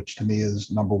organization, which to me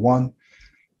is number one,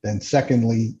 then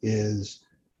secondly is,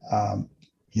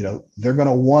 they're going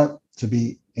to want to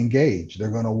be engaged. They're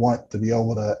going to want to be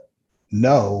able to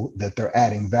know that they're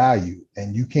adding value,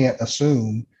 and you can't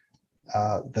assume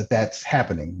that that's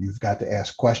happening. You've got to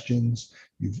ask questions.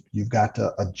 You've got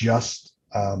to adjust,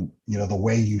 the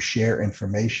way you share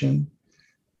information,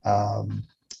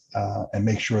 and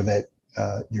make sure that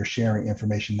you're sharing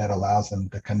information that allows them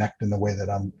to connect in the way that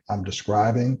I'm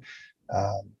describing.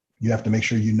 You have to make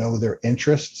sure you know their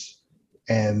interests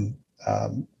and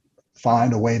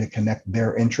find a way to connect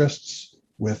their interests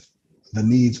with the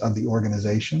needs of the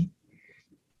organization.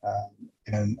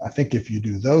 And I think if you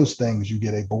do those things, you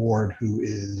get a board who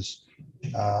is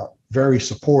very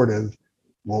supportive,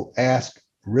 will ask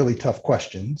really tough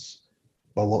questions,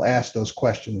 but will ask those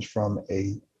questions from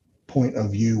a point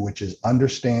of view which is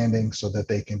understanding, so that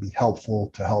they can be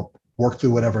helpful to help work through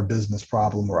whatever business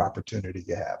problem or opportunity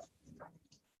you have.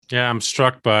 Yeah, I'm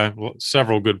struck by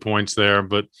several good points there,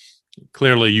 but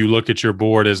clearly you look at your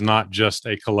board as not just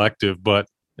a collective, but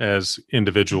as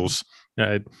individuals.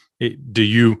 Are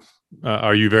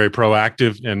you very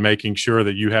proactive in making sure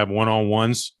that you have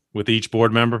one-on-ones with each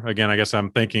board member? Again, I guess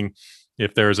I'm thinking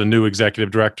if there's a new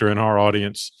executive director in our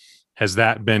audience, has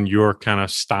that been your kind of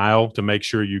style to make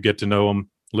sure you get to know them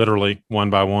literally one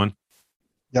by one?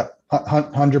 Yeah,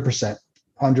 100%,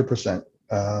 100%.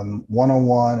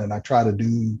 One-on-one, and I try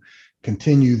to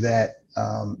continue that,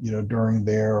 during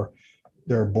their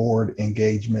board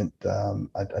engagement.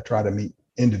 I try to meet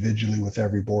individually with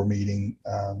every board meeting,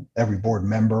 every board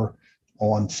member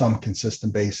on some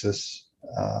consistent basis.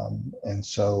 And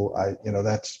so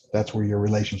that's where your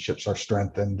relationships are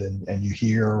strengthened, and you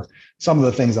hear some of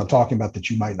the things I'm talking about that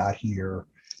you might not hear,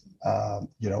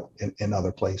 in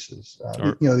other places.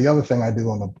 Sure. The other thing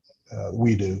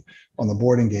we do on the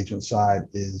board engagement side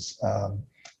is,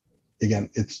 again,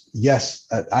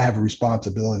 I have a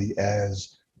responsibility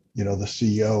as, the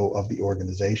CEO of the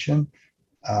organization.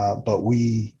 But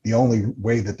the only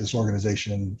way that this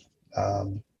organization,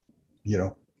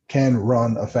 can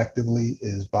run effectively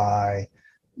is by,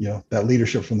 that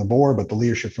leadership from the board, but the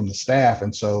leadership from the staff.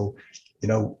 And so,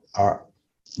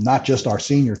 not just our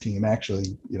senior team,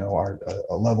 actually,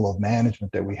 a level of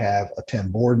management that we have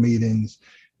attend board meetings.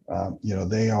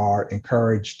 They are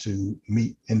encouraged to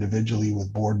meet individually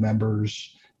with board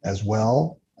members as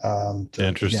well. to again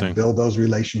Interesting. build those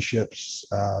relationships,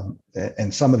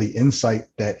 and some of the insight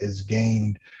that is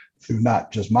gained through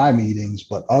not just my meetings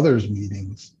but others'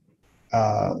 meetings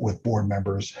with board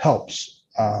members helps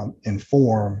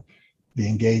inform the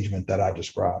engagement that I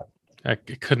described. I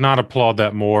could not applaud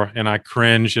that more, and I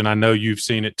cringe, and I know you've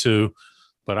seen it too,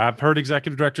 but I've heard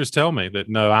executive directors tell me that,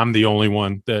 no, I'm the only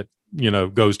one that,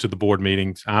 goes to the board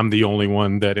meetings. I'm the only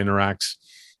one that interacts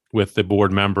with the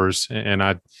board members. And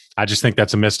I just think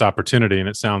that's a missed opportunity. And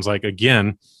it sounds like,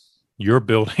 again, you're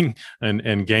building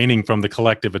and gaining from the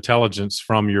collective intelligence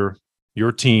from your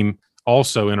team,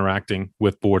 also interacting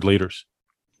with board leaders.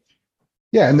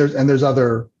 Yeah, and there's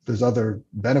other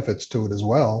benefits to it as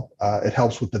well. It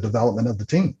helps with the development of the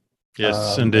team.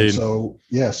 Yes, indeed. So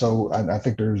I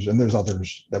think there's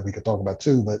others that we could talk about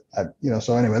too. But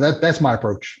so anyway, that's my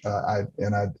approach.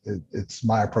 It's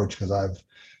my approach because I've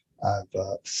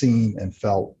seen and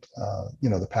felt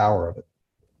the power of it.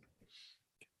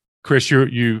 Chris,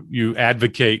 you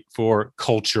advocate for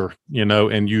culture,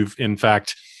 and you've in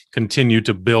fact continued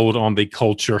to build on the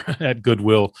culture at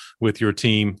Goodwill with your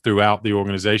team throughout the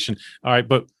organization. All right,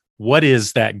 but what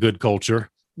is that good culture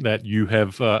that you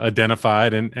have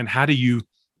identified, and how do you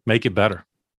make it better?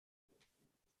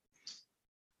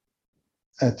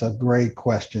 That's a great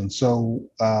question. So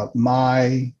how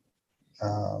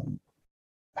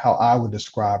I would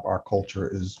describe our culture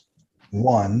is,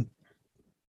 one,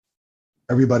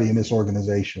 everybody in this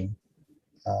organization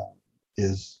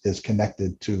is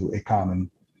connected to a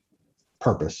common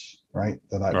purpose, right?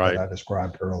 That I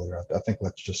described earlier. I think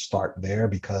let's just start there,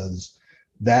 because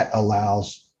that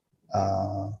allows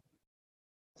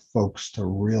folks to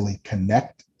really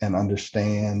connect and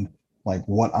understand, like,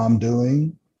 what I'm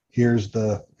doing. There are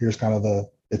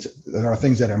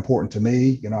things that are important to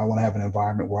me. I want to have an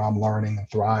environment where I'm learning and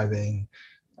thriving,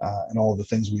 and all of the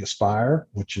things we aspire,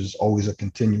 which is always a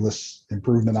continuous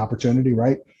improvement opportunity,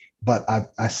 right? But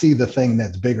I see the thing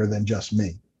that's bigger than just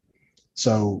me.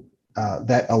 So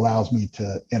that allows me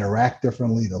to interact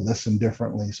differently, to listen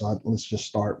differently. So let's just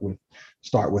start with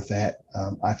that.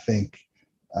 I think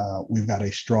we've got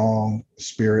a strong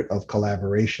spirit of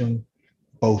collaboration,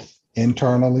 both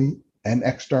internally and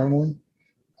externally.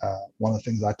 One of the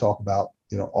things I talk about,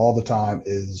 all the time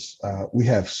is we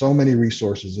have so many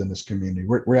resources in this community.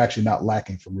 We're actually not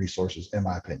lacking for resources, in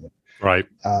my opinion. Right.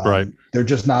 They're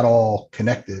just not all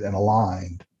connected and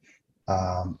aligned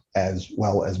as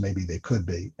well as maybe they could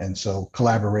be. And so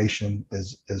collaboration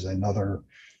is another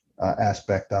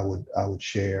aspect I would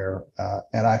share.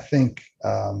 And I think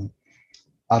I'll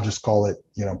just call it,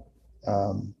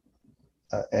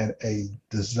 a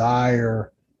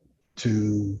desire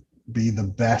to be the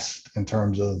best in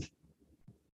terms of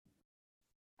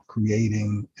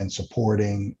creating and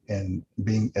supporting and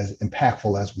being as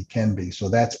impactful as we can be. So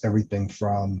that's everything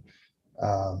from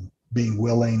being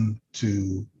willing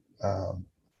to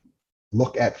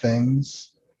look at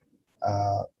things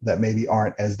that maybe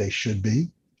aren't as they should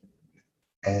be,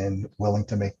 and willing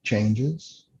to make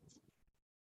changes.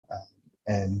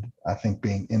 And I think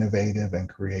being innovative and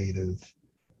creative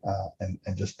and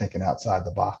just thinking outside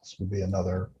the box would be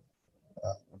another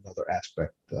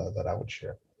aspect that I would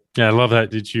share. Yeah, I love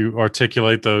that you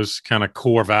articulate those kind of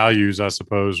core values, I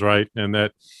suppose, right? And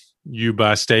that you,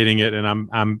 by stating it,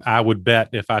 and I would bet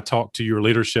if I talked to your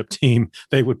leadership team,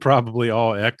 they would probably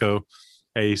all echo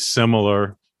a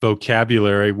similar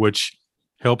vocabulary, which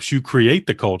helps you create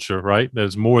the culture, right?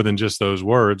 There's more than just those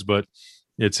words, but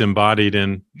it's embodied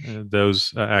in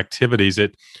those activities.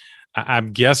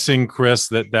 I'm guessing, Chris,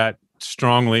 that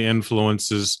strongly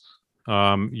influences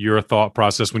your thought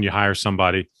process when you hire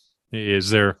somebody. Is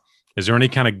there any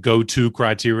kind of go-to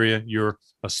criteria you're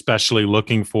especially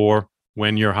looking for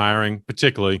when you're hiring,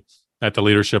 particularly at the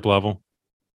leadership level?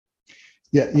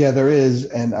 Yeah, there is.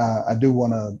 And I do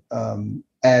want to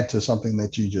add to something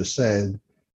that you just said,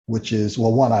 which is,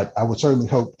 well, one, I would certainly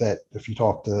hope that if you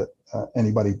talk to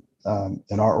anybody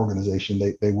in our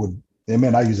organization, they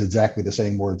may not use exactly the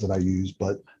same words that I use,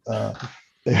 but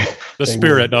the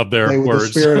spirit of it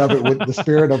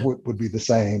would be the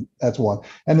same. That's one.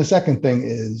 And the second thing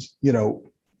is,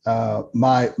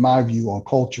 my view on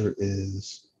culture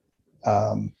is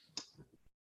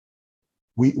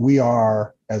we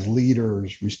are, as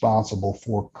leaders, responsible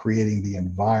for creating the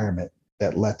environment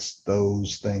that lets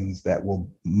those things that will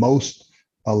most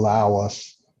allow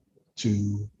us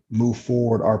to move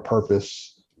forward our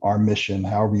purpose, our mission,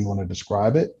 however you want to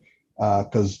describe it,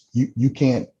 because you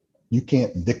can't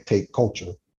dictate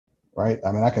culture, right?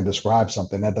 I mean, I can describe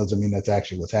something, that doesn't mean that's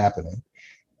actually what's happening.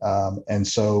 And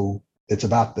so it's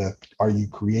about are you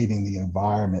creating the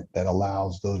environment that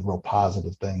allows those real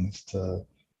positive things to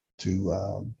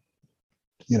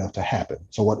to happen.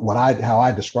 So how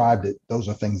I described it, those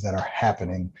are things that are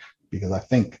happening because I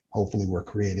think hopefully we're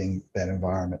creating that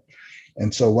environment.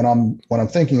 And so when I'm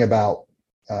thinking about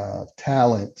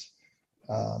talent,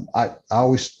 I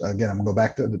always, again, I'm gonna go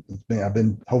back to I've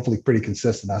been hopefully pretty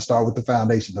consistent. I start with the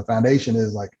foundation. The foundation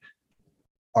is like,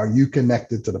 are you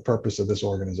connected to the purpose of this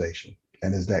organization?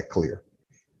 And is that clear?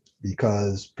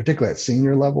 Because particularly at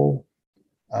senior level,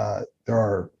 there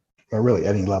are, or really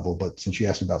any level, but since you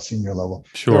asked me about senior level,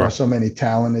 Sure. There are so many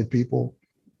talented people,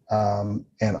 and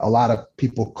a lot of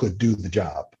people could do the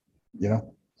job,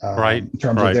 Right. in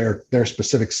terms of their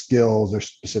specific skills, their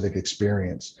specific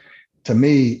experience. To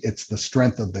me, it's the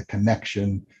strength of the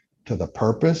connection to the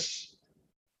purpose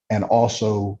and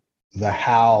also the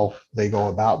how they go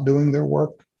about doing their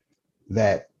work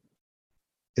that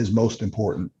is most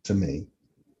important to me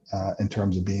in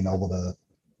terms of being able to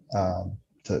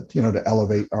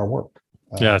elevate our work.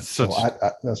 That's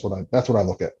what I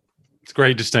look at. It's a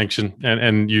great distinction,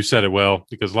 and you said it well,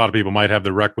 because a lot of people might have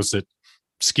the requisite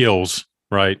skills,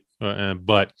 right?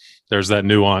 But there's that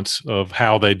nuance of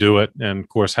how they do it, and of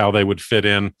course how they would fit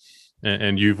in.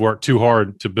 And you've worked too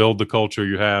hard to build the culture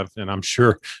you have, and I'm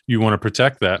sure you want to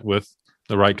protect that with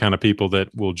the right kind of people that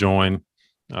will join.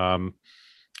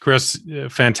 Chris,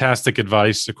 fantastic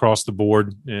advice across the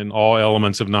board in all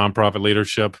elements of nonprofit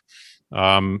leadership.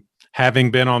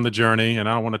 Having been on the journey, and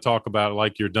I don't want to talk about it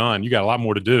like you're done. You got a lot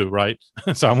more to do, right?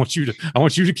 So I want you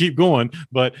to keep going.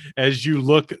 But as you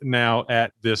look now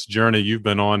at this journey you've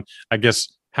been on, I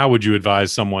guess, how would you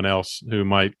advise someone else who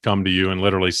might come to you and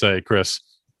literally say, Chris,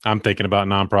 I'm thinking about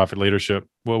nonprofit leadership?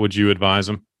 What would you advise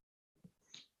them?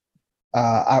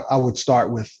 I would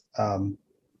start with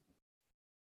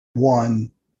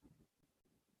one,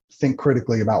 think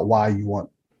critically about why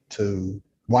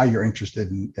you're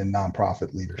interested in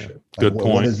nonprofit leadership. Good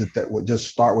point. What is it that would just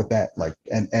start with that, like,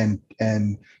 and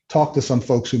talk to some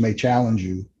folks who may challenge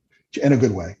you in a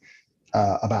good way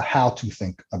about how to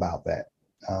think about that,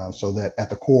 so that at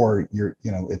the core,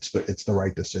 it's the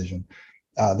right decision.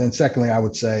 Then secondly, I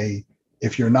would say,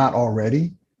 if you're not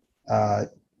already,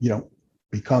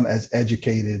 become as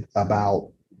educated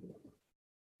about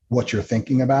what you're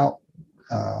thinking about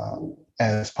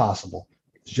as possible.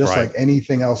 Just right. Like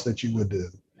anything else that you would do,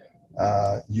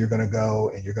 you're going to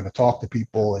go and you're going to talk to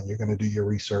people and you're going to do your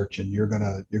research and you're going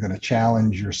to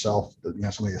challenge yourself.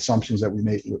 Some of the assumptions that we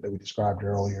described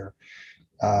earlier,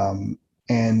 and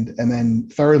then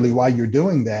thirdly, while you're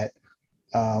doing that,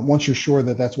 once you're sure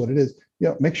that that's what it is,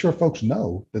 make sure folks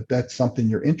know that that's something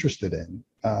you're interested in,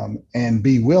 and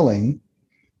be willing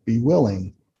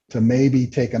to maybe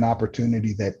take an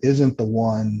opportunity that isn't the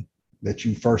one that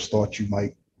you first thought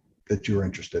that you're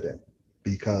interested in,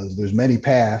 because there's many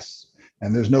paths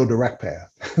and there's no direct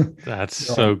path. That's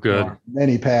so good. There are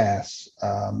many paths,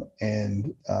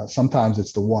 and sometimes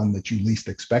it's the one that you least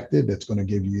expected that's going to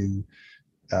give you,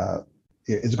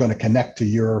 it's going to connect to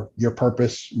your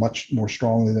purpose much more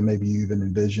strongly than maybe you even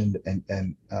envisioned,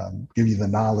 and give you the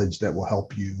knowledge that will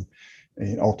help you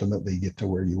and ultimately get to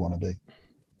where you want to be.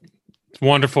 It's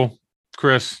wonderful,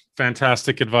 Chris.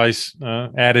 Fantastic advice,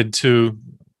 added to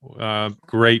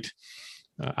great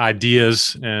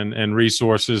ideas and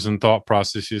resources and thought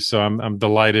processes. So I'm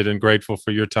delighted and grateful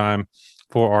for your time.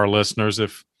 For our listeners,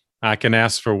 if I can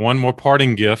ask for one more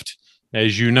parting gift,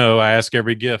 as you know, I ask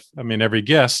every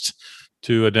guest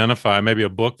to identify maybe a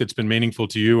book that's been meaningful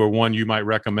to you, or one you might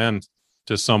recommend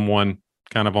to someone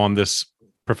kind of on this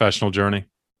professional journey.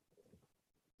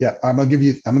 Yeah, I'm gonna give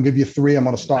you three. I'm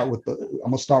gonna start with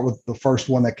the first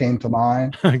one that came to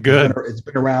mind. Good. It's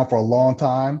been around for a long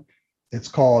time. It's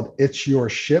called "It's Your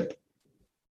Ship: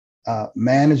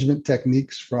 Management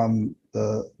Techniques from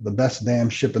the Best Damn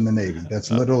Ship in the Navy."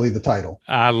 That's literally the title.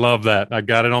 I love that. I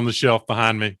got it on the shelf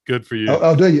behind me. Good for you.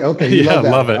 Oh, do you? Okay, you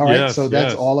love it. All right, yes, so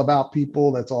that's all about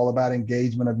people. That's all about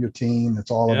engagement of your team. That's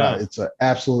all about. It's a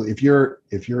absolutely. If you're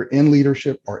in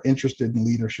leadership or interested in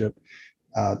leadership,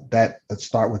 let's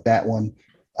start with that one.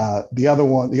 The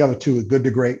other two are Good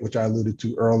to Great, which I alluded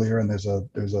to earlier, and there's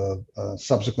a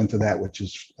subsequent to that, which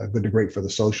is Good to Great for the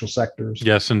social sectors.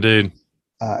 Yes, indeed.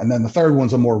 And then the third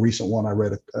one's a more recent one I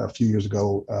read a few years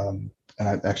ago, and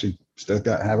I actually still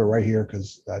have it right here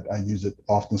because I use it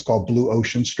often. It's called Blue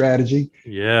Ocean Strategy.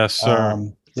 Yes,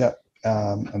 sir.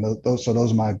 And those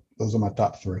are my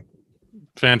top three.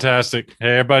 Fantastic.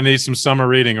 Hey, everybody needs some summer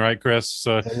reading, right, Chris?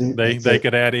 So they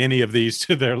could add any of these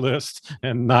to their list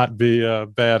and not be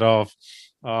bad off.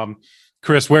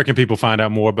 Chris, where can people find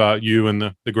out more about you and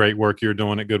the great work you're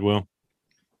doing at Goodwill?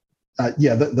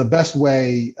 The best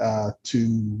way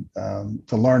to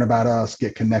learn about us,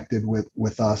 get connected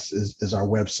with us is our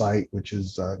website, which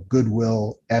is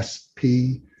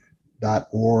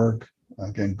goodwillsp.org.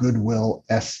 Again,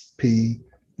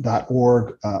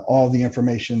 goodwillsp.org. All the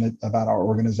information about our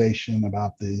organization,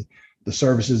 about the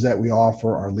services that we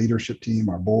offer, our leadership team,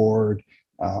 our board,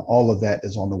 all of that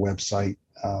is on the website.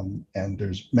 And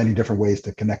there's many different ways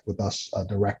to connect with us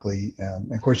directly.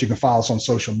 And of course, you can follow us on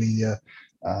social media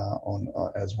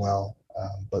as well.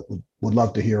 But would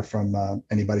love to hear from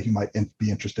anybody who might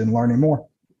be interested in learning more.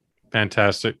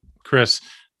 Fantastic. Chris,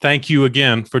 thank you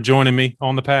again for joining me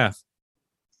on The Path.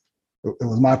 It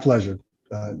was my pleasure.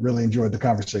 Really enjoyed the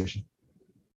conversation.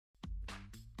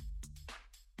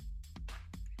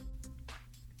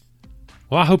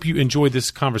 Well, I hope you enjoyed this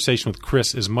conversation with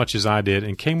Chris as much as I did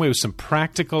and came away with some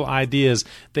practical ideas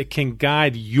that can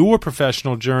guide your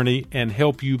professional journey and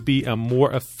help you be a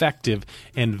more effective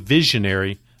and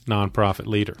visionary nonprofit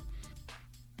leader.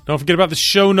 Don't forget about the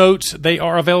show notes. They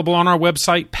are available on our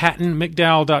website,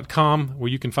 pattonmcdowell.com,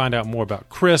 where you can find out more about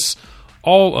Chris,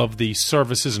 all of the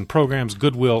services and programs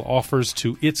Goodwill offers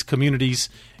to its communities,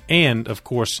 and, of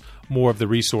course, more of the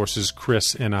resources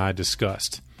Chris and I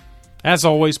discussed. As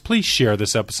always, please share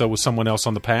this episode with someone else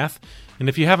on the path. And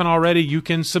if you haven't already, you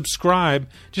can subscribe.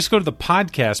 Just go to the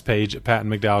podcast page at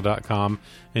pattonmcdowell.com,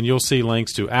 and you'll see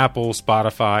links to Apple,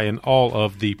 Spotify, and all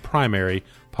of the primary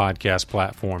podcast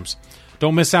platforms.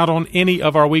 Don't miss out on any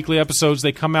of our weekly episodes.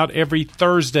 They come out every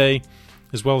Thursday,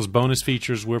 as well as bonus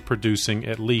features we're producing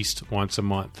at least once a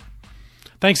month.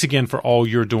 Thanks again for all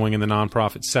you're doing in the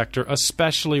nonprofit sector,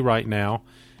 especially right now.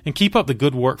 And keep up the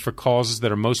good work for causes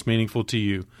that are most meaningful to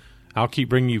you. I'll keep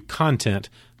bringing you content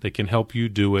that can help you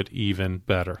do it even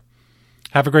better.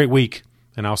 Have a great week,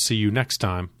 and I'll see you next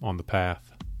time on The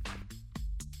Path.